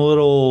looking a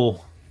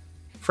little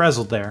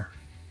frazzled there.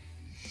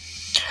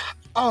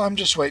 Oh, I'm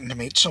just waiting to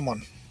meet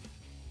someone.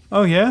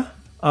 Oh, yeah?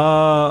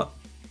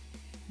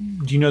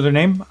 Do you know their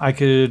name? I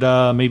could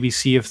maybe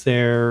see if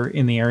they're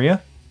in the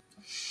area.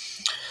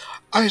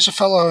 He's a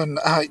fellow and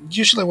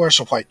usually wears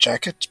a white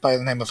jacket by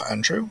the name of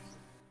Andrew.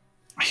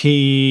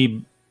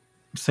 He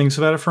thinks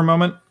about it for a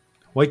moment.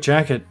 White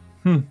jacket.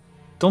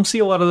 Don't see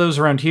a lot of those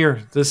around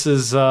here. This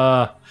is,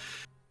 if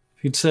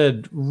you'd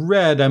said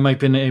red, I might have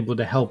been able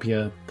to help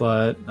you,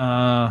 but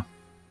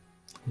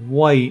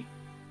white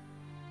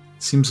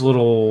seems a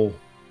little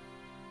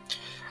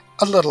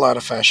out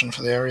of fashion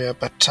for the area,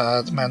 but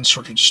the man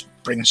sort of just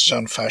brings his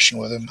own fashion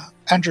with him.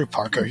 Andrew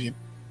Parker,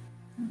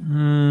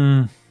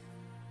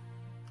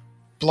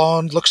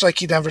 blonde, looks like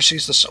he never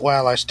sees the sun.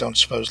 Well, I don't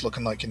suppose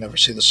looking like you never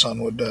see the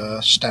sun would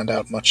stand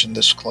out much in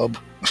this club.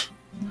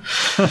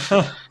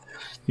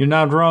 You're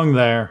not wrong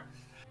there.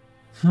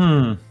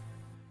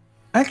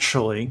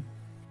 Actually,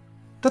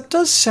 that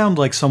does sound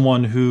like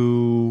someone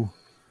who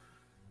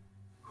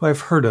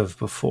I've heard of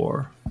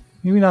before.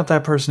 Maybe not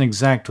that person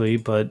exactly,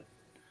 but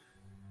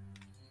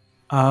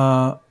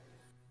tell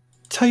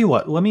you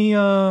what, let me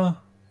ask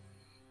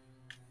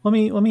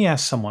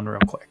someone real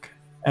quick.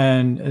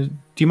 And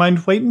do you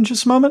mind waiting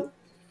just a moment?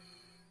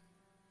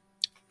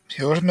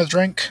 You order him a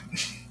drink?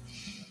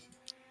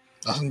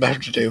 Nothing better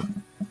to do.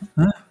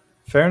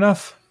 Fair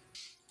enough.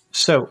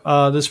 So,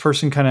 this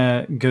person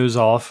kind of goes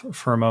off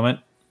for a moment.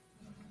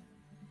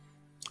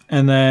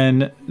 And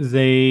then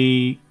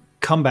they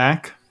come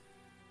back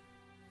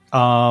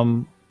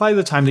by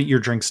the time that your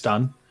drink's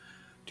done.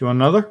 Do you want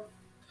another?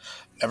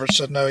 Never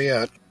said no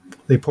yet.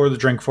 They pour the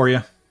drink for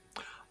you.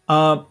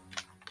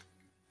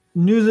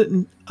 Knew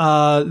that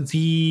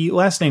the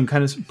last name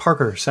kind of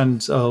Parker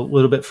sounds a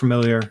little bit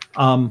familiar.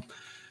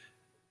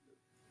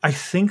 I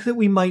think that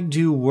we might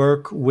do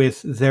work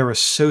with their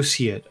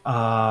associate,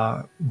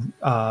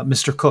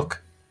 Mr.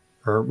 Cook,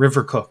 or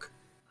River Cook.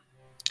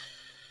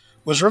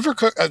 Was River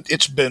Cook...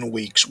 it's been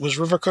weeks. Was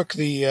River Cook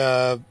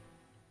the...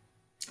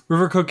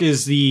 River Cook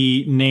is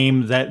the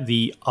name that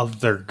the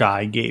other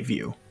guy gave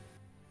you,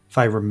 if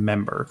I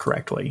remember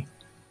correctly.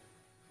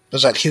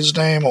 Was that his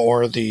name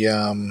or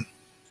the...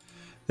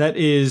 That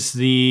is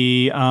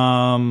the...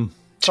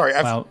 Sorry,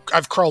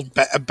 I've crawled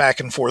back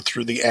and forth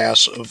through the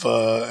ass of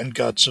and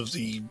guts of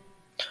the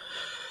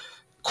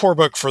core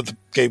book for the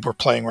game we're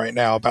playing right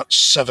now about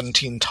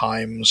 17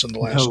 times in the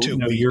last 2 weeks.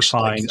 No, you're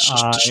fine. Like, it's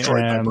just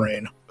destroyed my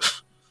brain.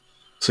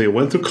 So you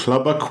went to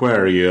Club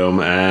Aquarium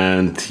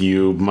and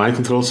you mind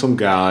control some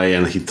guy,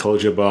 and he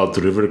told you about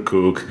River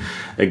Cook,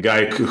 a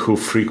guy who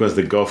frequents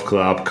the golf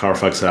club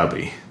Carfax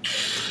Abbey.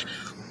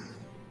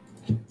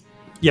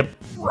 Yep.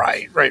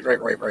 Right.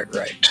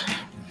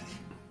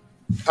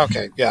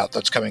 Okay, yeah,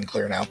 that's coming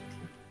clear now.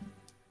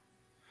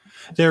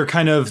 They're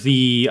kind of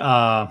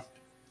they're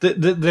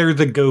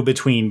the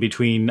go-between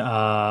between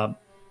a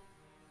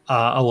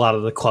lot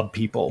of the club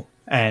people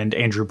and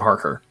Andrew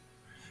Parker,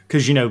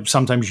 because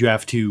sometimes you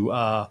have to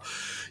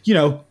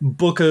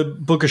book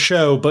a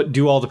show but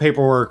do all the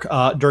paperwork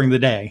during the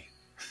day.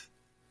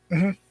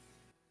 Mm-hmm.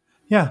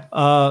 Yeah.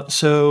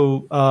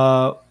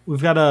 So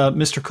we've got a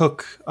Mr.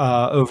 Cook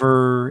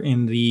over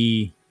in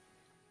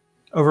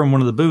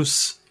one of the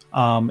booths.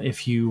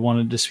 If you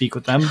wanted to speak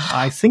with them,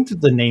 I think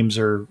that the names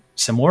are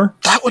similar.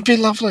 That would be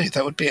lovely.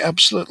 That would be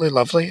absolutely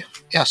lovely.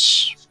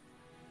 Yes.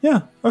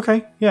 Yeah.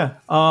 Okay. Yeah.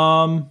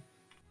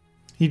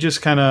 He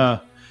just kind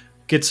of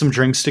gets some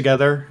drinks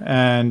together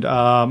and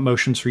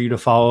motions for you to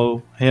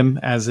follow him,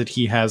 as that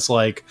he has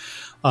like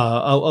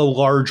a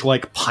large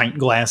like pint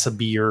glass of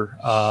beer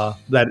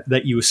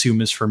that you assume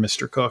is for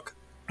Mr. Cook.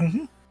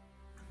 Mm-hmm.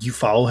 You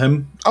follow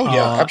him. Oh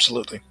yeah,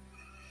 absolutely.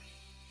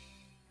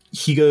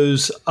 He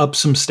goes up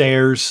some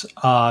stairs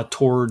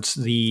towards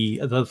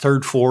the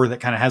third floor that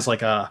kind of has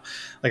like a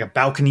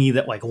balcony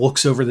that like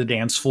looks over the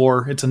dance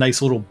floor. It's a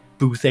nice little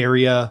booth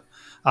area,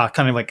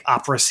 kind of like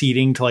opera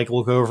seating to like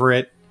look over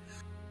it.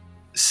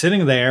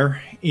 Sitting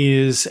there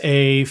is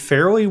a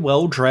fairly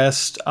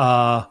well-dressed,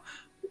 to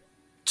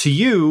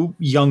you,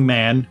 young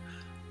man,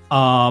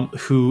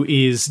 who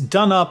is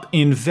done up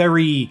in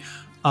very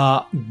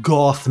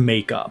goth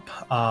makeup.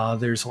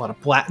 There's a lot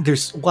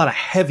of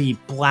heavy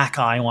black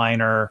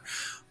eyeliner.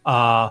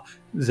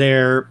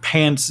 Their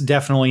pants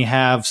definitely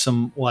have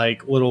some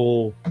like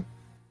little.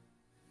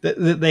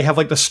 They have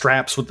like the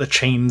straps with the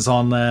chains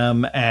on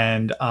them,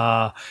 and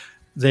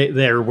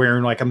they're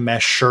wearing like a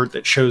mesh shirt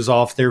that shows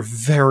off their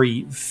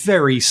very,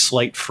 very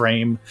slight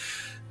frame.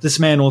 This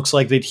man looks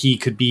like that he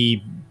could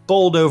be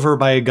bowled over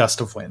by a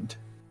gust of wind.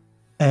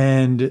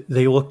 And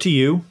they look to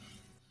you.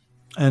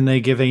 And they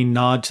give a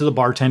nod to the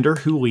bartender,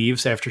 who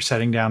leaves after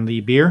setting down the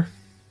beer.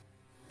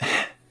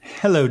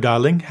 Hello,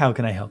 darling. How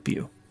can I help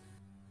you?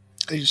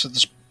 You said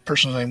this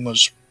person's name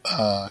was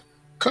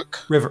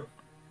Cook? River.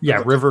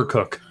 Yeah, River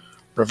Cook.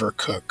 River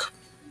Cook.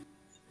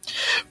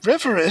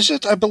 River, is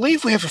it? I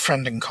believe we have a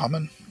friend in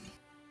common.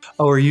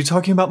 Oh, are you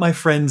talking about my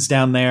friends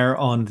down there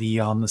on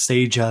the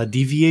stage,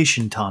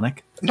 Deviation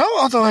Tonic? No,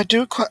 although I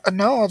do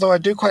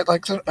quite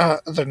like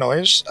their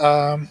noise.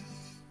 Oh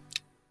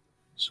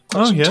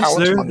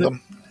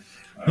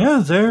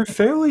yes, they're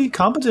fairly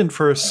competent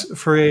for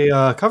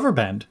a cover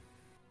band.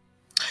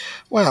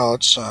 Well,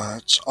 it's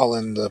all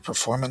in the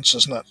performance,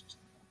 isn't it?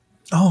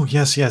 Oh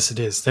yes, it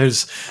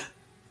is.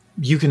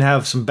 You can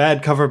have some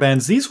bad cover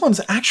bands. These ones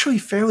actually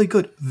fairly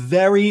good.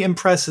 Very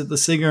impressive. The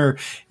singer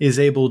is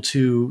able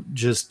to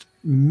just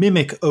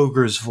mimic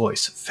Ogre's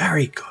voice.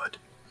 Very good.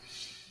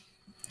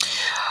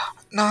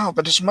 No,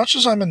 but as much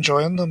as I'm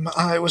enjoying them,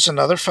 it was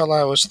another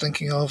fella I was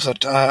thinking of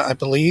that I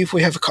believe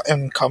we have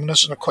in common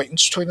as an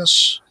acquaintance between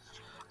us.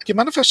 Do you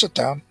mind if I sit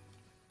down?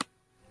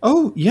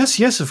 Oh,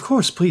 yes, of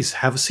course. Please,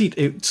 have a seat.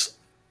 It's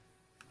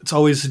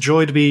always a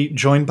joy to be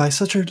joined by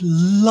such a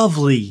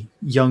lovely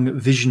young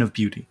vision of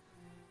beauty.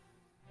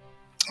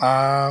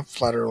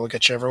 Flattery will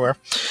get you everywhere.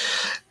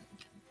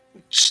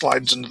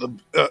 Slides into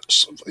the...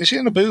 is he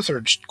in a booth or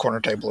just corner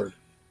table?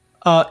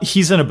 Or?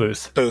 He's in a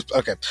booth. Booth,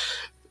 okay.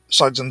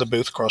 Slides in the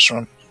booth across from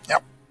him.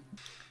 Yep.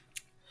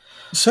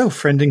 So,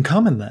 friend in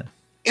common then?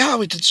 Yeah,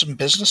 we did some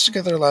business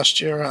together last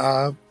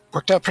year.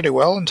 Worked out pretty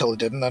well until it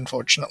didn't,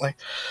 unfortunately.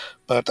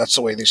 But that's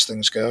the way these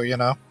things go, you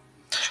know?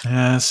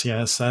 Yes,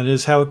 that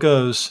is how it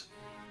goes.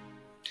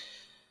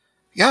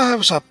 Yeah, it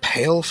was a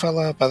pale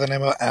fella by the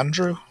name of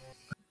Andrew.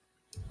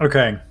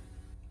 Okay.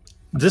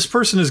 This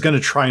person is going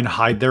to try and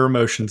hide their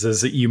emotions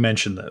as you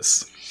mention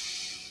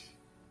this.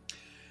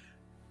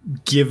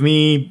 Give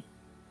me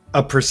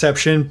a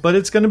perception, but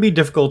it's going to be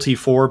difficulty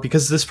 4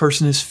 because this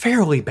person is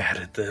fairly bad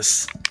at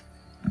this.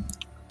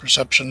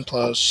 Perception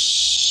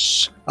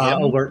plus...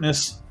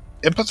 alertness.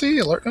 Empathy?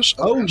 Alertness?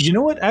 Oh, you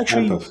know what?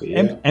 Actually,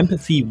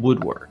 empathy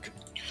would work.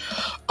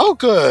 Oh,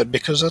 good,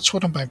 because that's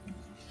one of my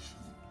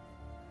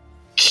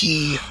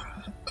key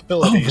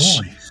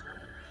abilities.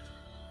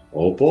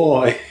 Oh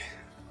boy.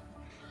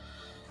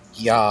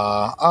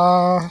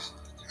 Yeah.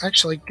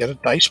 Actually, get a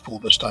dice pool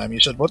this time. You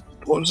said what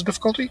was the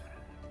difficulty?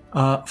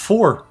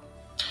 4.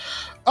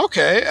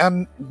 Okay,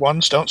 and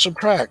ones don't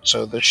subtract,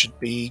 so there should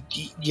be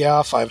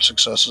 5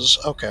 successes.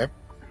 Okay.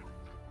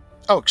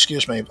 Oh,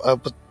 excuse me. I'll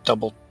put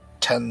double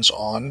 10s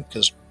on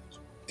because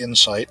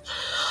insight.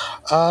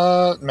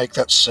 Make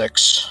that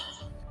 6.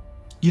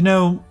 You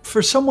know,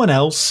 for someone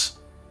else,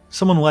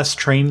 someone less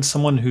trained,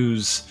 someone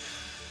who's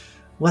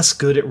less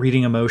good at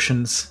reading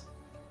emotions,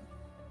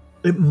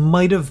 it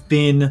might have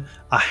been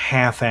a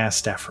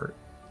half-assed effort,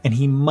 and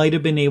he might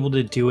have been able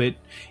to do it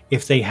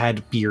if they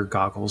had beer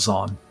goggles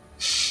on.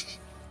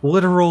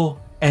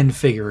 Literal and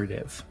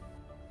figurative.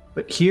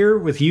 But here,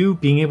 with you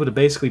being able to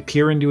basically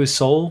peer into his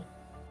soul,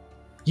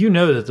 you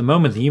know that the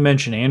moment that you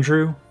mention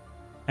Andrew,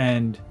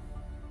 and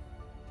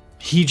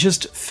he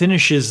just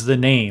finishes the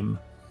name,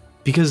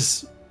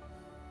 because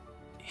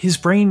his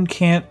brain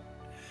can't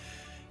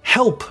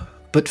help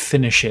but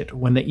finish it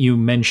when you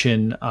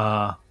mention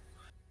that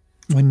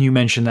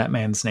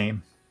man's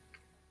name.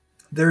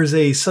 There's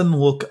a sudden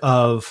look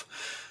of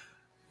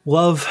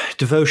love,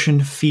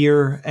 devotion,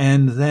 fear,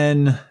 and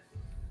then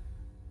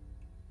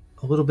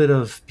a little bit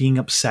of being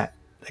upset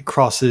that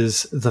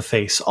crosses the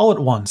face all at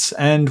once.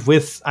 And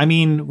with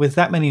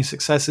that many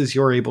successes,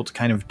 you're able to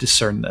kind of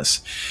discern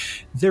this.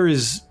 There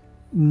is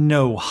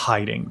no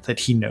hiding that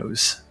he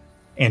knows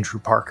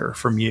Andrew Parker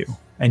from you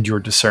and your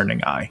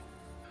discerning eye.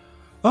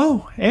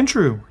 Oh,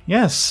 Andrew,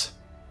 yes.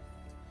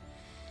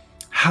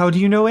 How do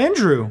you know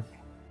Andrew?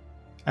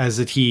 As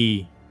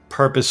he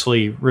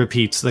purposely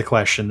repeats the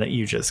question that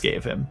you just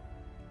gave him,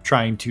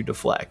 trying to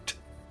deflect.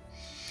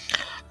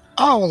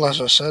 Oh, well, as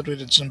I said, we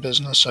did some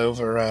business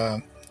over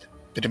a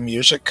bit of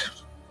music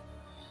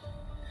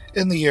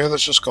in the year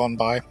that's just gone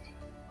by.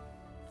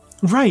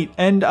 Right,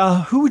 and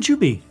who would you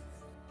be?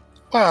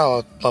 Well,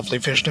 a lovely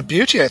vision of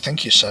beauty, I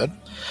think you said.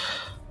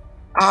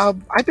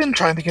 I've been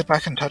trying to get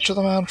back in touch with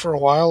the man for a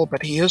while,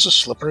 but he is a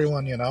slippery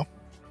one, you know?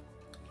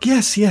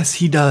 Yes,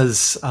 he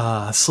does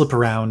slip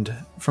around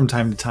from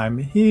time to time.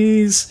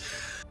 He's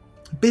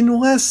been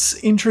less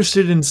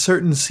interested in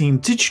certain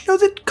scenes. Did you know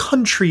that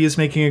country is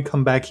making a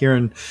comeback here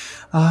in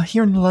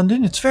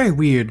London? It's very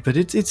weird, but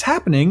it's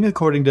happening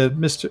according to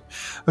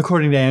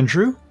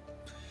Andrew.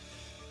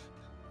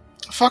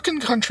 Fucking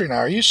country now?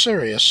 Are you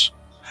serious?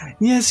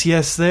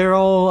 Yes, they're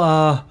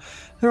all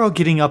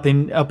getting up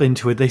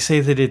into it. They say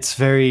that it's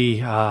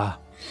very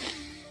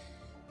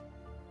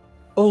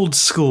old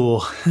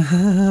school.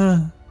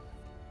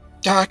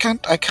 Yeah, I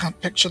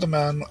can't picture the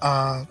man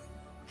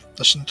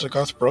listening to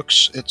Garth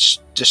Brooks. It's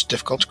just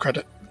difficult to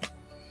credit.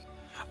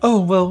 Oh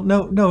well,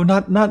 no,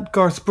 not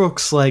Garth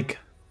Brooks. Like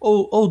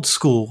old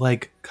school,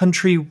 like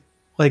country,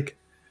 like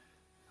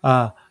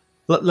from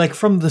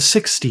the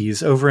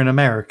 '60s over in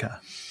America.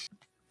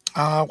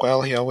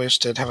 Well, he always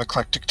did have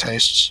eclectic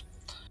tastes.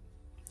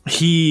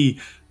 He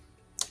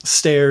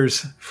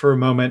stares for a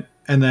moment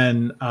and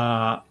then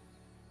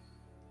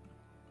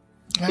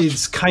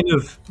is kind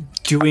of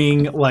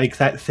doing like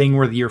that thing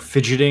where you're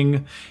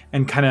fidgeting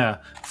and kind of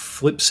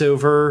flips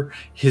over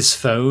his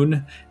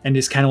phone and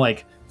is kind of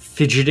like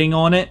fidgeting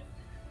on it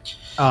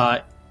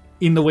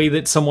in the way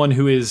that someone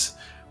who is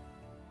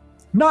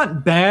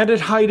not bad at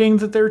hiding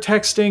that they're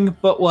texting,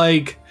 but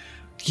like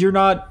you're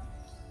not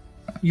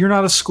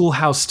a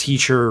schoolhouse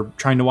teacher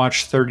trying to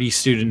watch 30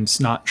 students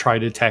not try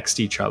to text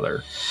each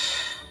other.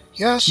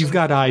 Yes. You've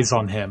got eyes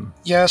on him.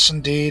 Yes,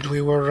 indeed.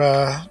 We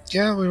were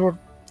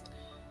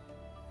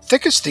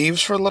thick as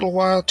thieves for a little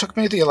while. It took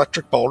me to the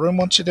electric ballroom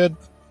once he did.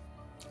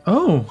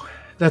 Oh,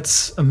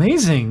 that's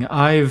amazing.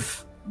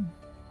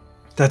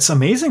 That's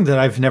amazing that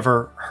I've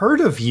never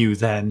heard of you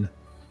then.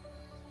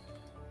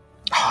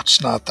 Oh,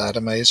 it's not that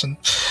amazing.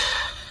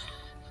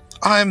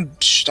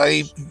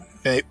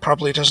 He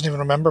probably doesn't even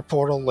remember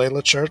poor old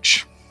Layla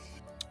Church.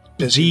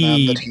 Busy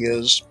man that he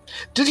is.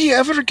 Did he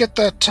ever get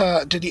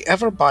that, did he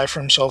ever buy for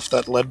himself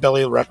that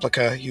Leadbelly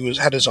replica he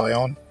had his eye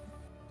on?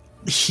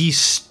 He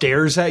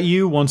stares at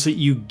you once that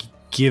you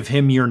give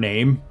him your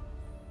name.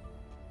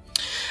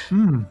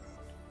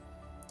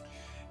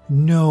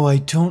 No, I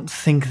don't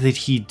think that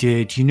he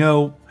did. You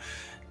know,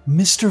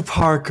 Mr.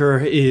 Parker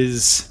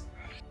he's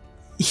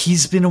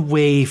been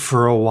away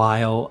for a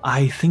while.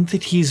 I think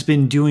that he's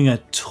been doing a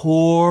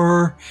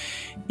tour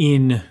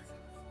in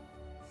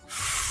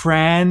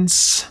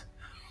France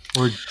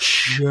or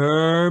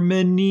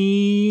Germany.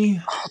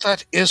 Oh,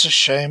 that is a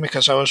shame,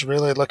 because I was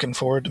really looking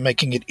forward to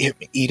making it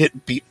eat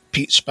it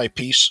piece by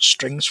piece,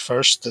 strings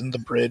first, then the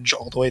bridge,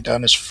 all the way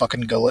down his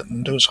fucking gullet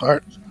into his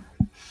heart.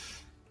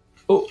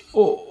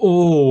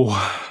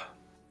 Oh.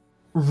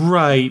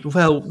 Right.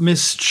 Well,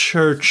 Miss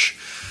Church,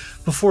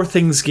 before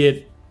things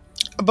get...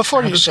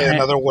 Before you say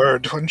another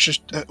word, why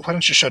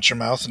don't you shut your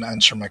mouth and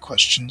answer my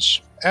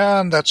questions?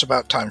 And that's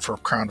about time for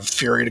Crown of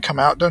Fury to come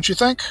out, don't you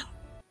think?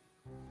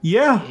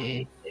 Yeah.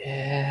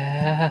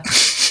 Yeah.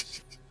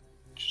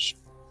 Just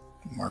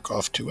mark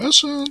off 2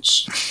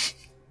 essence.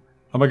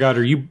 Oh my god,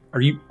 are you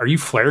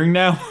flaring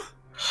now?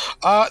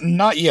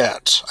 Not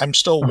yet. I'm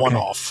still one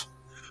off.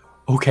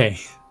 Okay.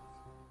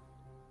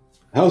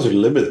 How's your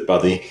limit,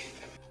 buddy?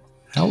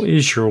 How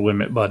is your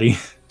limit, buddy?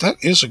 That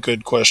is a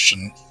good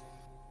question.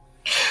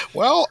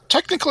 Well,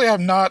 technically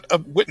I'm not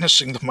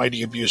witnessing the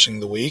mighty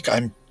abusing the weak.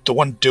 I'm the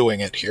one doing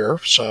it here,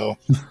 so...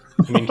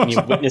 I mean, can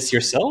you witness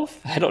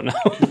yourself? I don't know.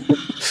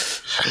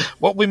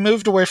 Well, we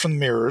moved away from the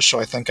mirrors, so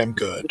I think I'm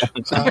good.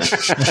 So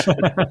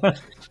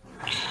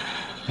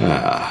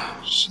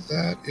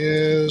that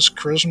is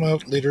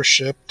charisma,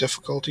 leadership,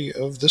 difficulty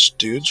of this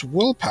dude's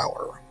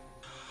willpower.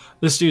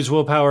 This dude's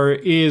willpower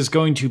is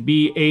going to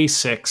be a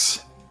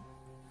 6.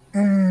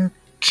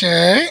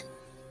 Okay.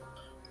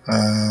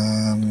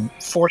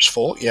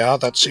 Forceful, yeah,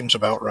 that seems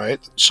about right.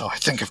 So I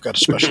think I've got a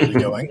specialty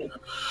going.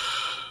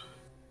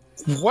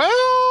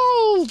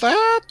 Well,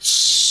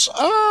 that's...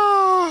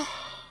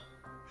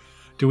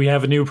 Do we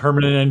have a new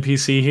permanent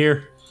NPC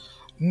here?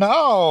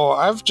 No,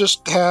 I've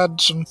just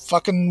had some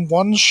fucking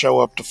ones show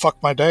up to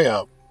fuck my day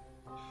up.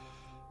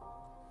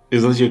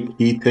 Isn't your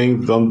key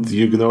thing? Don't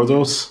you ignore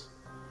those?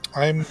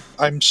 I'm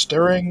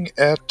staring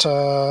at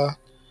a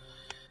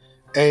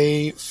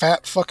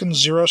fat fucking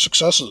 0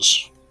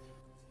 successes.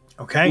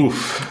 Okay.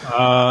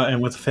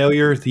 And with a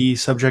failure, the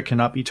subject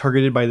cannot be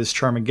targeted by this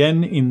charm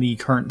again in the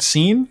current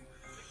scene.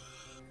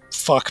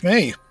 Fuck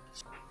me.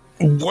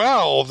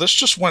 Well, this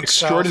just went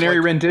Extraordinary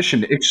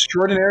rendition.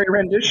 Extraordinary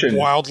rendition.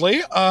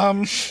 Wildly.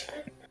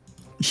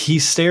 He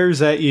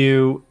stares at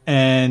you,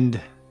 and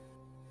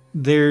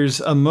there's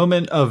a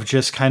moment of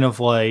just kind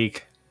of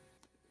like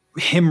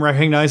him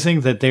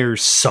recognizing that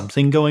there's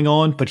something going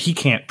on, but he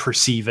can't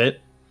perceive it.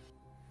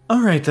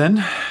 All right,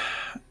 then.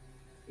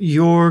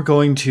 You're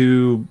going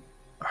to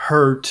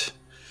hurt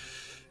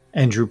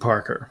Andrew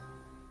Parker.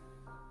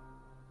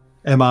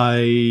 Am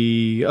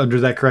I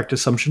under that correct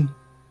assumption?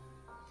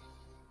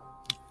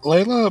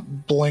 Layla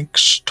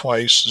blinks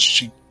twice as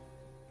she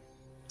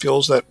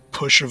feels that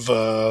push of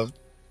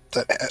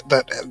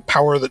that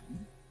power that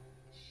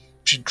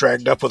she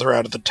dragged up with her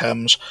out of the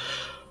Thames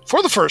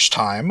for the first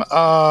time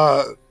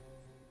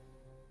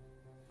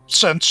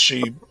since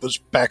she was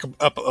back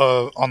up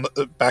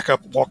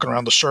walking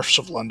around the surface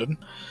of London.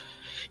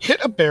 Hit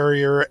a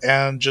barrier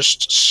and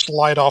just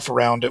slide off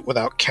around it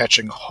without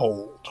catching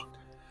hold.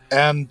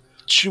 And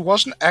she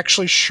wasn't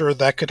actually sure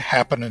that could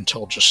happen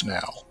until just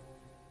now.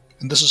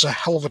 And this is a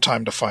hell of a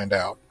time to find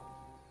out.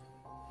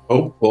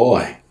 Oh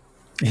boy.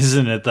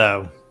 Isn't it,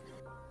 though?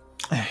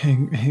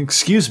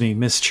 Excuse me,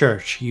 Miss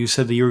Church. You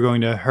said that you were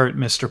going to hurt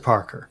Mr.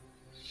 Parker.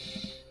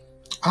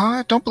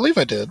 I don't believe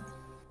I did.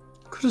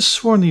 Could have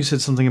sworn that you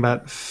said something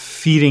about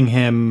feeding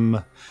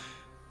him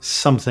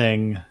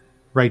something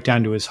right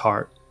down to his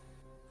heart.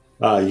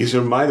 Use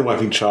your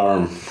mind-wiping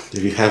charm,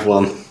 if you have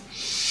one.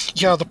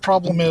 Yeah, the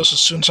problem is, as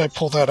soon as I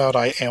pull that out,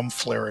 I am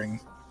flaring.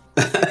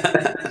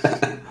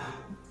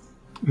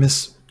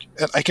 Miss...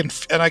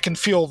 And I can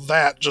feel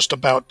that just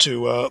about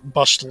to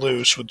bust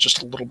loose with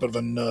just a little bit of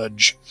a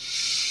nudge.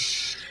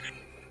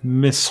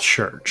 Miss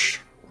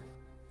Church.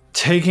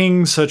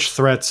 Taking such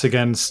threats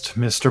against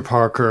Mr.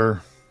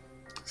 Parker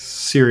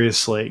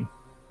seriously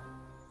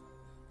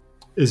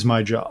is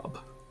my job.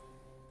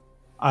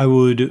 I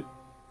would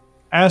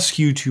ask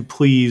you to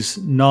please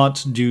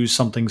not do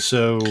something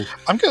so...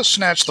 I'm going to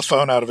snatch the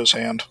phone out of his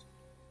hand.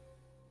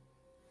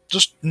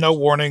 Just no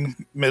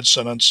warning,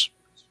 mid-sentence.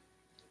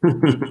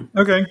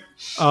 Okay.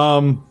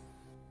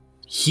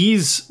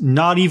 He's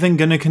not even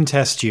going to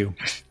contest you.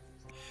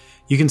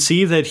 You can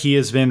see that he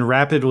has been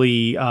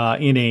rapidly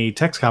in a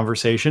text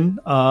conversation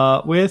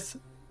with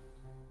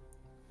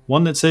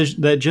one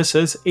that just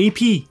says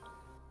AP.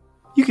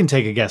 You can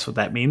take a guess what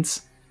that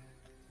means.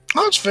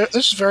 Oh, this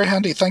is very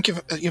handy. Thank you.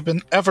 You've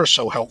been ever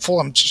so helpful.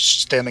 I'm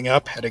just standing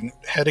up,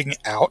 heading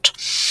out.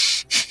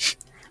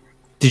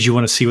 Did you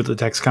want to see what the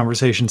text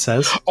conversation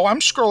says? Oh, I'm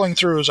scrolling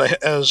through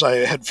as I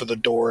head for the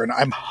door, and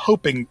I'm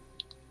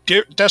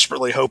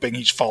desperately hoping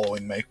he's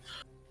following me.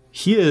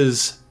 He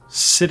is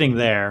sitting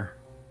there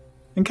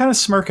and kind of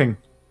smirking.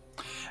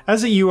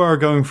 As you are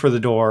going for the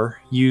door,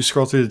 you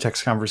scroll through the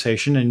text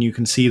conversation, and you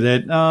can see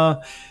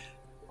that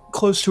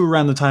close to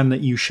around the time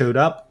that you showed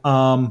up,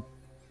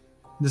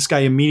 this guy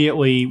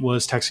immediately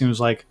was texting and was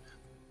like,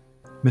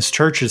 Miss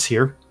Church is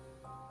here.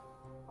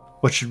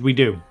 What should we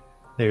do?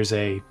 There's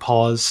a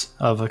pause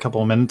of a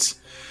couple of minutes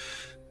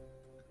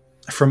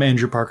from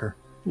Andrew Parker.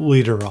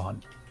 Lead her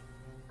on.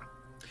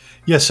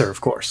 Yes, sir,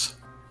 of course.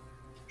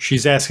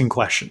 She's asking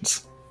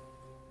questions.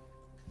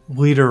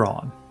 Lead her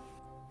on.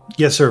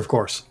 Yes, sir, of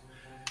course.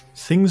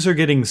 Things are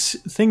getting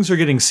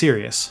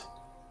serious.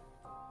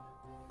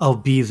 I'll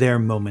be there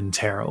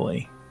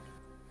momentarily.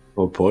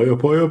 Oh boy, oh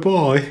boy, oh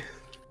boy.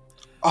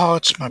 Oh,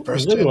 it's my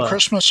birthday Layla. and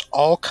Christmas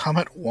all come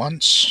at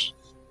once.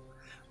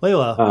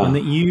 Layla, when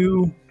that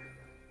you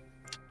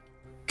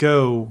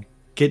go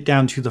get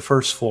down to the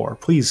first floor,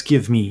 please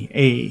give me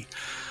a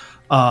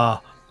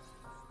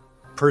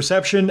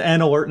perception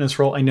and alertness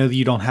roll. I know that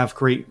you don't have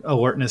great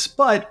alertness,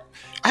 but...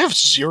 I have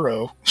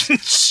 0.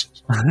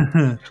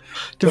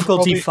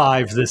 Difficulty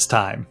 5 this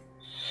time.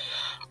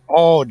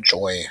 Oh,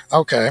 joy.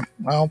 Okay,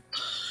 well,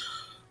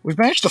 we've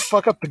managed to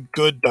fuck up the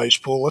good dice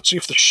pool. Let's see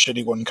if the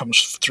shitty one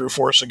comes through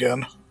for us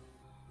again.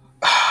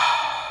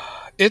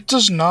 It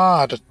does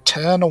not. A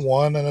 10, a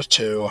 1, and a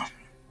 2.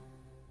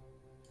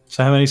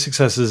 So how many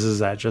successes is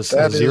that? Just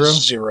That a 0?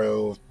 is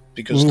 0,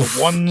 because Oof.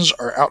 the ones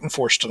are out in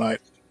force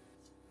tonight.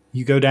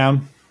 You go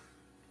down,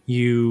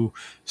 you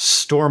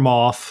storm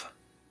off,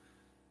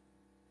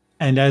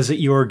 and as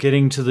you're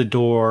getting to the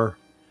door,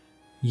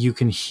 you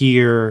can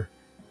hear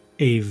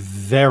a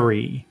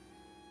very,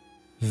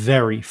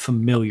 very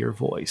familiar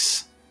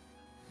voice.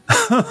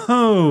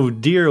 Oh,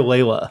 dear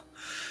Layla.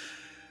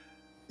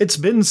 It's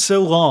been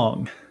so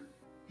long.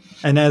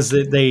 And as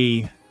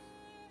they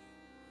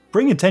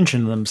bring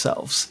attention to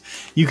themselves,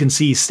 you can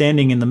see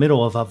standing in the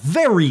middle of a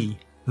very,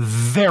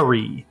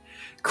 very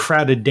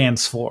crowded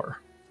dance floor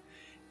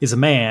is a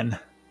man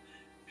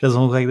who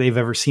doesn't look like they've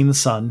ever seen the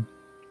sun,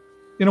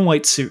 in a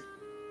white suit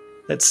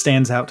that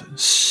stands out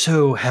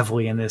so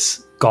heavily in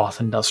this goth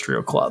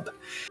industrial club.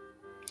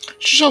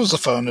 She shoves the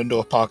phone into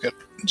a pocket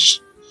and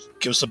just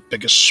gives the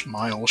biggest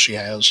smile she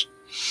has.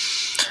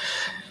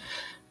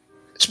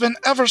 It's been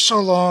ever so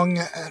long,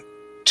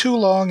 too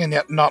long and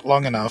yet not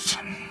long enough.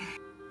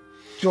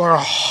 You are a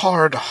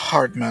hard,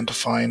 hard man to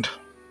find.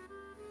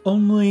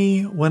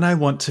 Only when I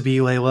want to be,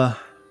 Layla.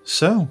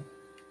 So,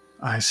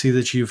 I see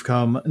that you've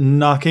come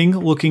knocking,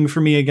 looking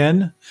for me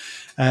again.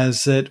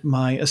 As that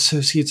my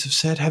associates have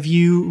said, have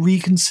you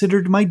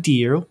reconsidered my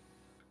deal?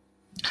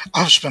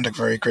 I've spent a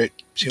very great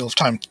deal of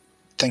time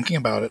thinking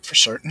about it, for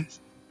certain.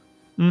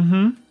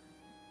 Mm-hmm.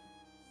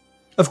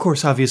 Of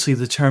course, obviously,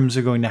 the terms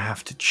are going to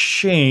have to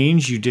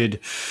change. You did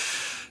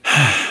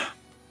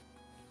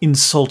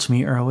insult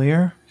me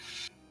earlier.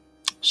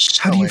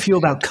 How do you feel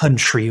about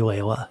country,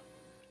 Layla?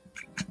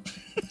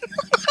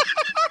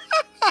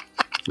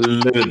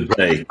 Livid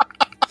break.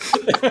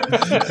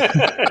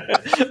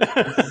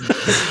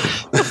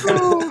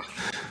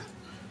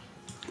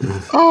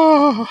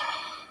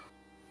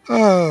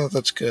 Oh,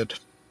 that's good.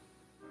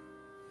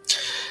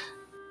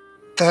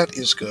 That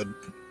is good.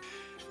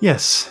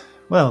 Yes.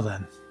 Well,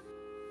 then.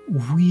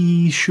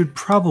 We should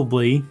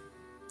probably...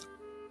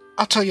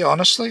 I'll tell you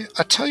honestly,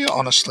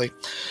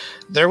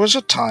 there was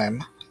a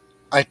time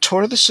I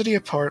tore the city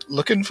apart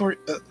looking for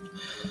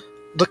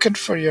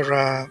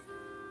your,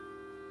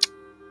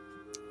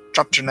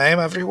 dropped your name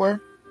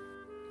everywhere,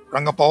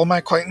 rung up all my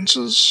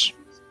acquaintances,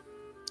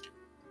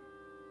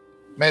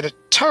 made a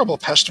terrible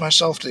pest of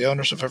myself to the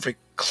owners of every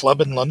club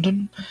in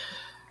London,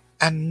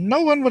 and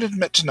no one would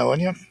admit to knowing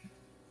you.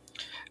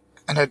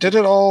 And I did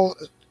it all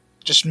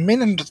just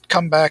meaning to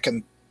come back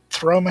and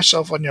throw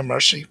myself on your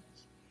mercy.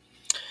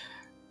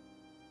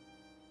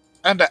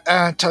 And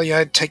I tell you,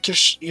 I'd take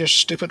your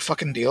stupid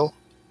fucking deal.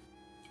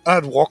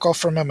 I'd walk off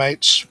from my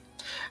mates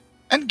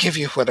and give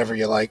you whatever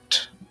you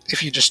liked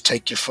if you just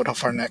take your foot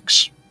off our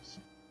necks.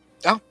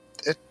 Oh,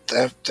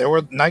 there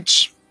were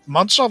nights,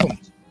 months of them.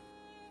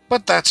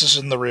 But that's as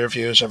in the rear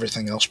view as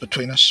everything else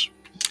between us.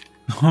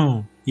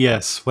 Oh,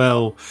 yes.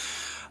 Well,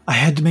 I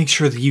had to make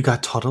sure that you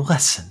got taught a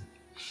lesson.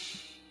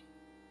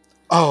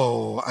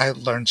 Oh, I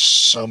learned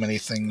so many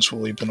things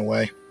while we've been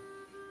away.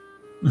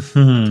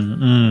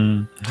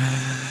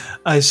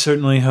 I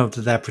certainly hope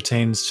that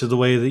pertains to the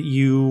way that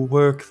you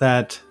work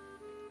that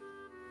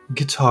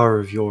guitar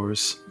of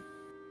yours.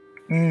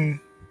 Would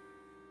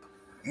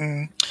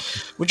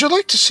you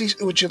like to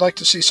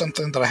see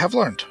something that I have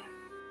learned?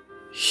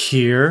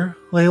 Here,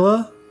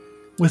 Layla?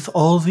 With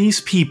all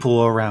these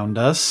people around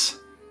us?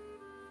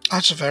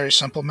 That's a very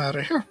simple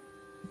matter. Here.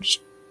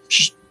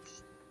 Just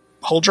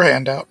hold your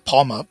hand out,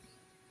 palm up.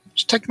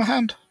 Just take my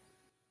hand.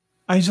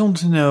 I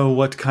don't know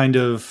what kind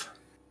of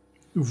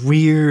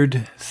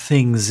weird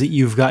things that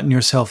you've gotten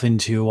yourself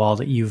into while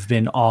that you've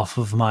been off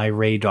of my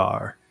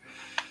radar,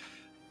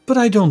 but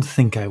I don't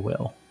think I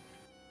will.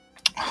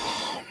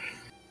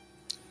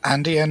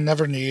 Andy, I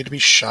never knew you to be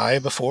shy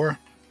before.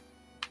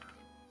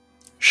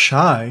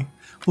 Shy?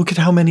 Look at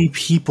how many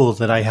people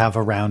that I have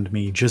around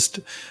me, just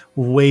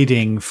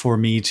waiting for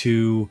me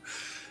to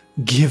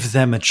give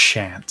them a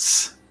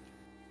chance.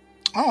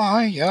 Oh,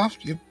 yeah,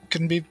 you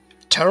can be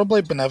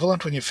terribly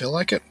benevolent when you feel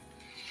like it.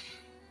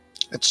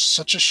 It's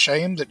such a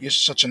shame that you're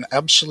such an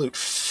absolute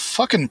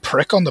fucking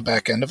prick on the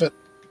back end of it.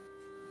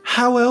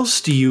 How else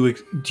do you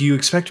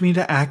expect me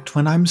to act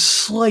when I'm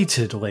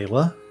slighted,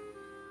 Layla?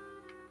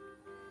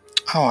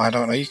 Oh, I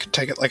don't know. You could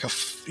take it like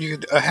you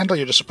could handle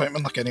your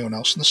disappointment like anyone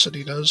else in the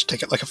city does.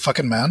 Take it like a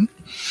fucking man.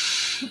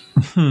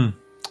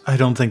 I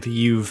don't think that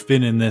you've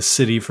been in this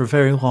city for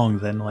very long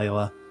then,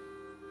 Layla.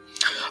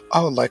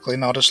 Oh, likely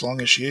not as long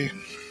as you.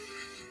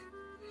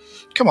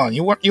 Come on,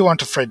 you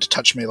weren't afraid to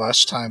touch me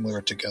last time we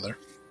were together.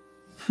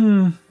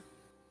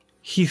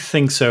 He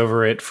thinks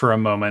over it for a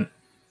moment.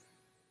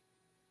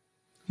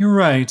 You're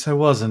right, I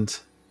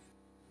wasn't.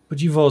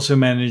 But you've also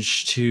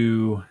managed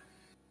to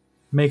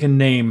make a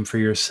name for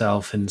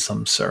yourself in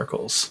some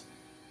circles.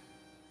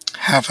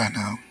 Have I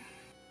now?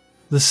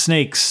 The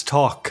snakes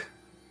talk.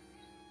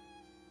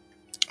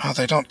 Oh,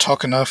 they don't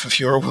talk enough if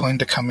you're willing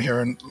to come here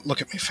and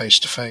look at me face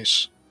to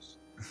face.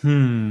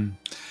 No,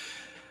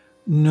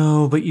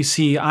 but you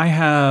see,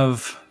 I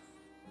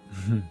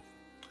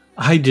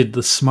did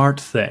the smart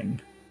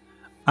thing.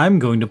 I'm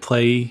going to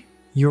play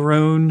your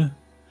own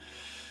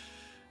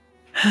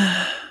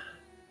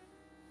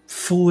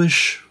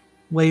foolish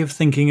way of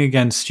thinking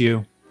against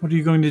you. What are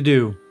you going to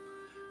do?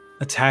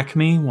 Attack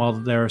me while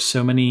there are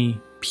so many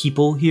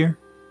people here?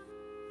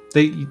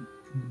 They'd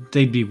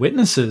be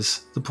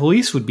witnesses. The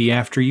police would be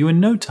after you in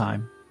no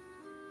time.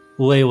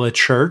 Layla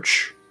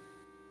Church.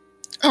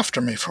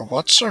 After me for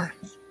what, sir?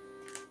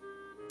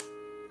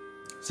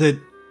 That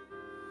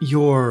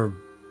you're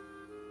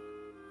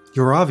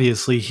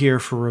obviously here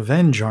for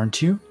revenge,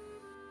 aren't you?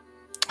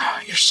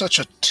 You're such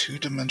a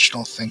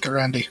two-dimensional thinker,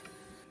 Andy.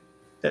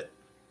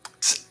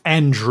 It's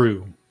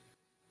Andrew.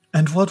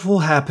 And what will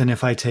happen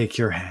if I take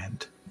your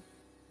hand?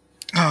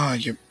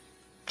 I've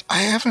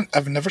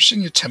never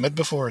seen you timid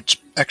before. It's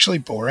actually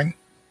boring.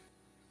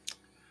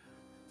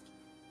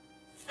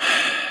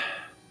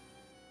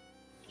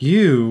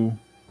 You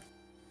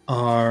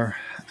are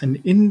an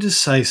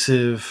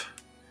indecisive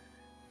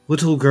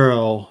little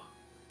girl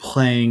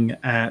playing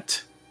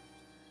at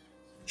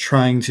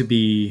trying to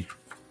be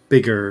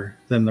bigger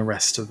than the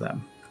rest of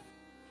them.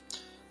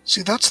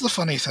 See, that's the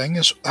funny thing,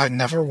 is I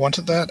never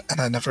wanted that, and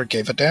I never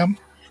gave a damn.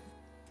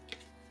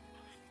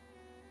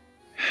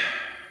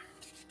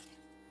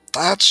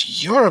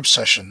 That's your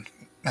obsession,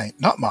 mate,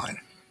 not mine.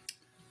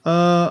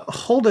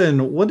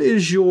 Holden, what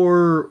is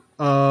your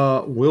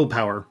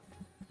willpower?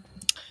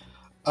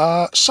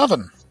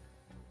 7.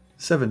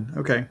 7,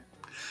 okay.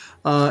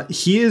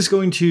 He is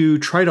going to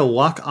try to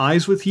lock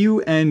eyes with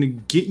you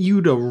and get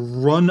you to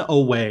run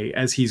away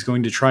as he's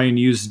going to try and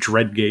use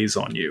Dread Gaze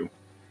on you.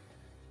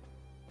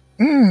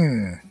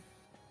 In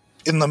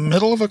the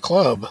middle of a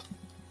club.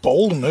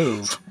 Bold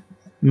move.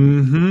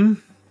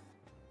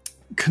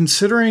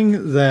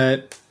 Considering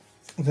that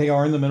they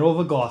are in the middle of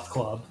a goth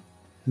club,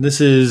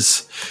 this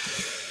is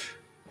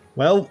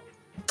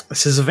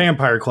a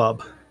vampire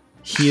club.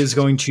 He is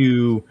going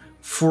to,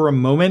 for a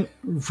moment,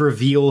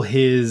 reveal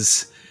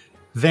his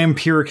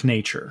vampiric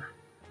nature.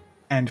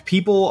 And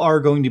people are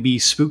going to be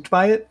spooked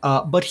by it,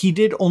 but he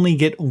did only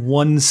get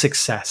one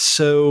success.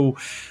 So,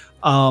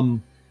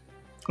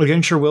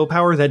 against your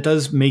willpower, that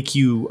does make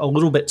you a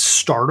little bit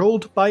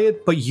startled by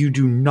it, but you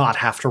do not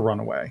have to run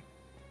away.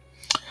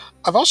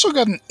 I've also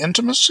got an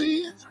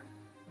intimacy.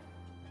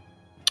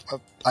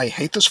 I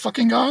hate this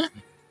fucking guy.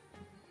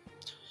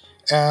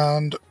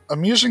 And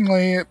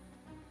amusingly,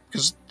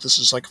 because this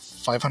is like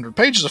 500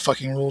 pages of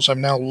fucking rules,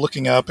 I'm now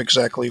looking up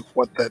exactly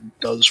what that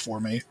does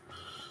for me.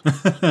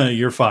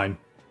 You're fine.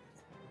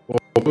 Well,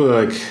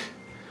 like,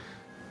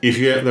 if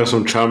there's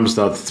some charms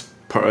that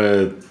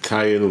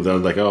tie in with that,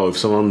 like, if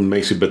someone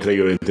makes you betray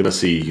your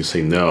intimacy, you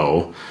say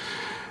no.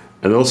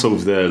 And also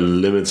with the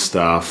limit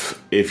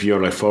stuff, if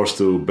you're like forced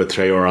to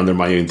betray or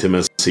undermine your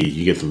intimacy,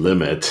 you get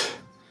limit.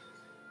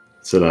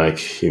 So like,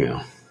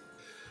 that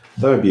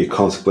would be a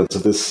consequence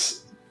of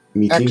this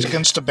meeting. Act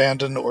against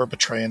abandon or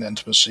betray an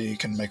intimacy. You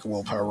can make a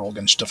willpower roll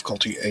against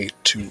difficulty 8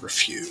 to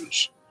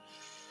refuse.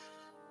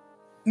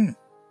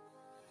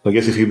 I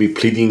guess if he'd be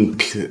pleading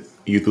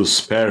you to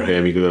spare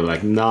him, you could be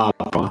like, nah.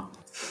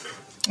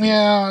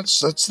 Yeah,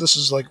 this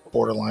is like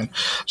borderline.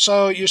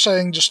 So you're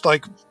saying just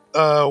like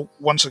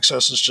one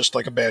success is just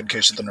like a bad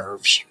case of the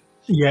nerves.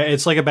 Yeah,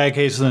 it's like a bad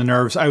case of the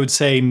nerves. I would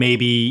say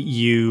maybe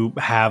you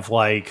have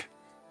like,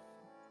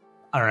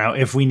 I don't know,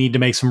 if you need to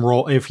make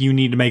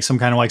some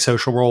kind of like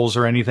social rolls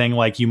or anything,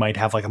 like you might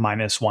have like a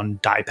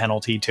 -1 die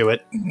penalty to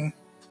it. Mm-hmm.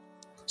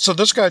 So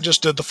this guy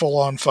just did the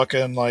full-on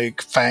fucking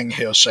like fang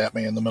hiss at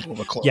me in the middle of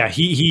a club. Yeah,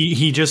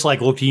 he just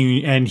like looked at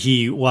you and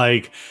he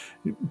like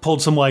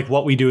pulled some like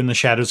what we do in the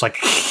shadows like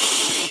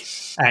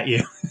at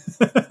you.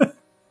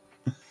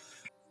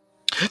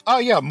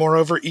 Yeah,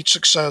 moreover, each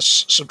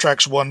success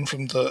subtracts 1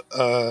 from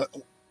the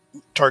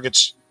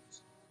target's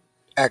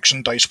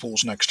action dice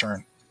pool's next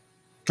turn.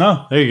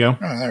 Oh, there you go.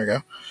 Oh, there we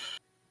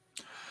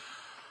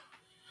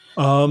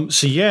go.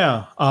 So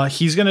yeah,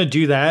 he's going to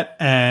do that,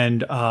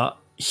 and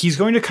he's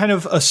going to kind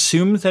of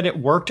assume that it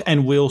worked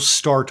and will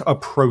start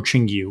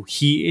approaching you.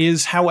 He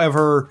is,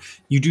 however,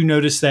 you do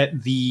notice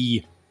that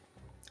the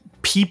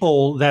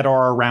people that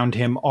are around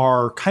him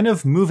are kind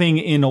of moving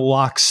in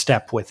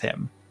lockstep with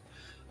him.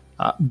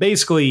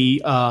 Basically,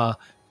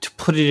 to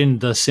put it in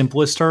the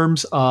simplest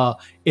terms,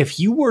 if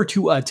you were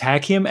to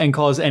attack him and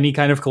cause any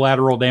kind of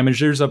collateral damage,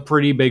 there's a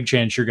pretty big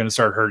chance you're going to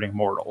start hurting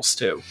mortals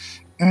too.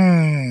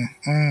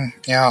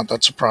 Yeah,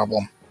 that's a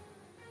problem.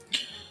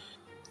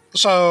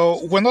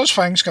 So when those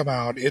fangs come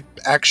out, it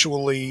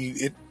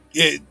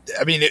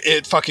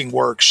fucking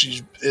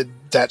works.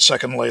 That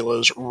second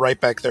Layla's right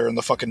back there in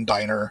the fucking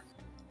diner,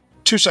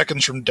 2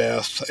 seconds from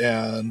death,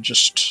 and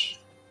just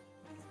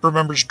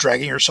remembers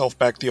dragging herself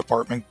back to the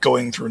apartment,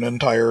 going through an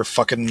entire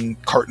fucking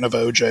carton of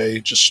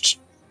OJ, just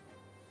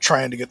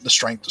trying to get the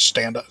strength to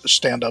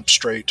stand up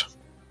straight.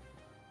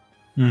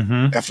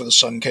 After the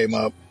sun came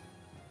up.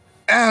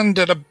 And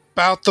at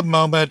about the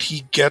moment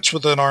he gets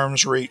within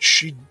arm's reach,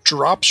 she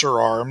drops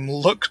her arm,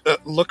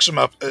 looks him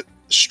up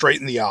straight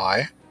in the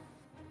eye,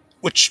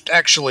 which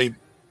actually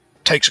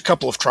takes a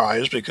couple of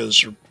tries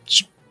because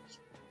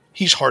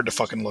he's hard to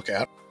fucking look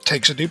at.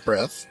 Takes a deep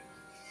breath.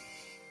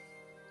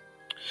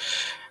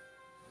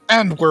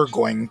 And we're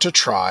going to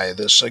try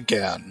this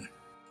again.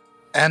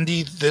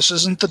 Andy, this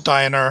isn't the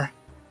diner.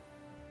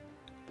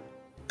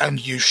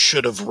 And you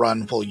should have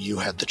run while you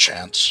had the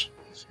chance.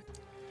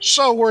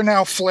 So we're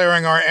now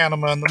flaring our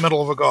anima in the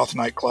middle of a goth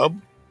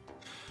nightclub.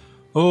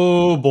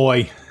 Oh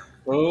boy.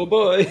 Oh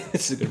boy.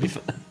 This is going to be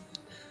fun.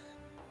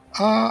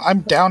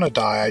 I'm down a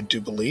die, I do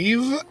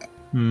believe.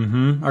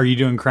 Are you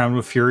doing Crown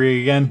with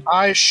Fury again?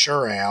 I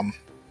sure am.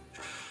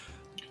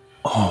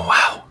 Oh,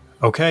 wow.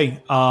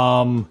 Okay.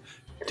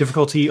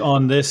 Difficulty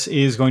on this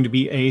is going to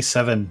be a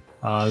 7.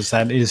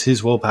 That is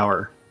his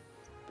willpower.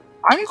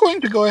 I'm going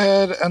to go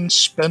ahead and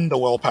spend a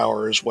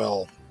willpower as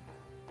well.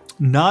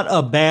 Not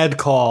a bad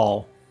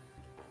call.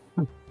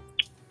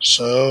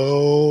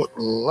 So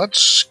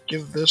let's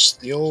give this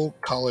the old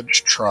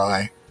college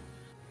try.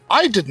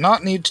 I did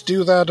not need to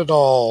do that at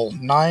all.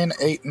 9,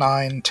 8,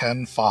 9,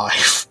 10,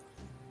 5.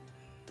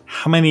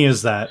 How many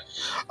is that?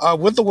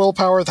 With the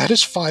willpower, that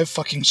is 5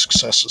 fucking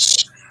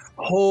successes.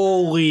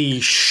 Holy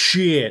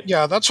shit.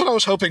 Yeah, that's what I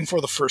was hoping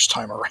for the first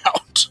time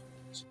around.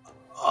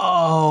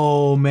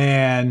 Oh,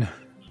 man.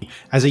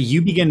 As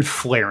you begin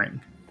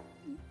flaring,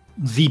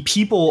 the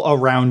people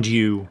around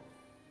you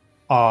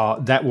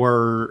that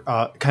were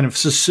kind of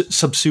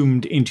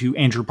subsumed into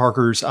Andrew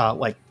Parker's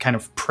kind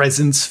of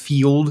presence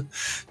field,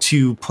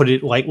 to put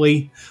it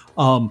lightly,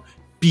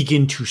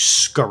 begin to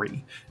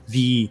scurry.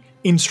 The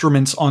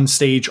instruments on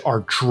stage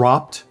are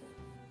dropped,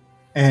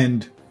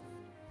 and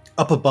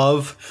up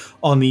above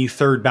on the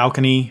third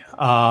balcony,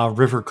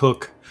 River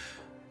Cook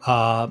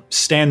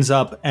stands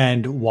up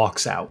and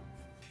walks out.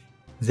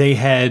 They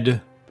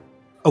head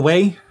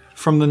away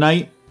from the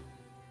night,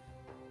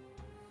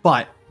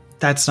 but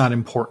that's not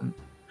important.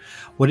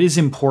 What is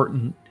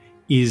important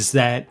is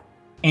that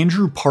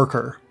Andrew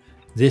Parker,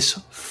 this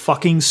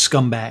fucking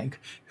scumbag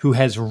who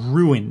has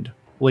ruined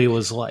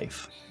Layla's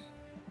life,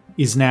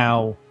 is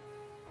now,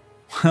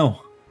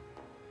 well,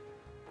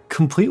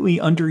 completely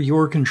under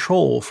your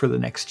control for the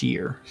next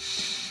year,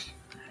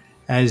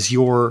 as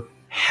your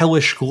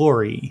hellish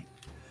glory,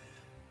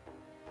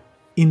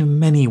 in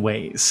many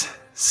ways,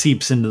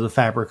 seeps into the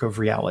fabric of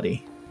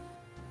reality.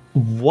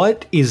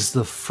 What is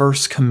the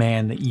first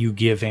command that you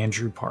give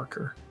Andrew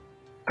Parker?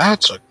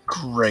 That's a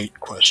great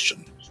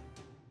question.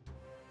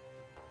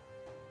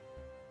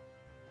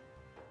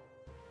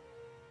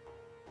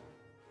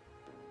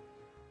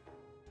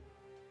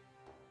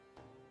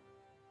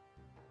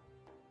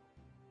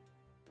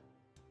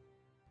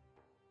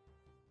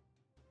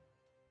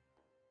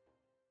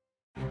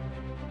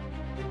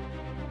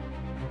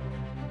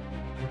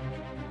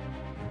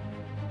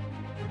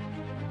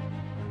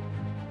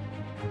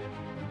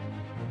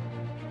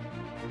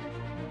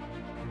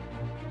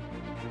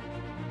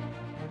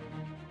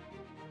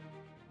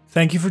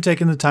 Thank you for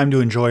taking the time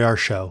to enjoy our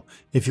show.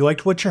 If you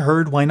liked what you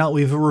heard, why not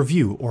leave a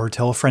review or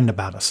tell a friend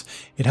about us?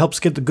 It helps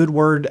get the good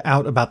word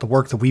out about the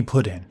work that we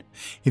put in.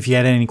 If you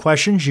had any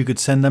questions, you could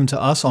send them to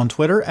us on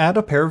Twitter at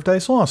A Pair of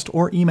Dice Lost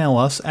or email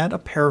us at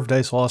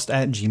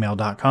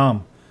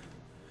apairofdicelost@gmail.com.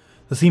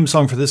 The theme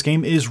song for this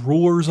game is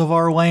Rulers of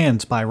Our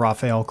Lands by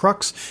Raphael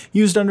Crux,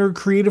 used under a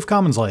Creative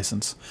Commons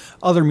license.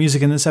 Other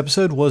music in this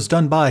episode was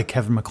done by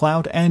Kevin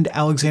MacLeod and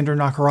Alexander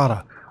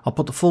Nakarada. I'll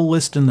put the full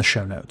list in the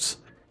show notes.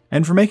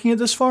 And for making it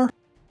this far,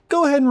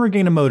 go ahead and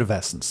regain a mode of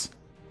essence.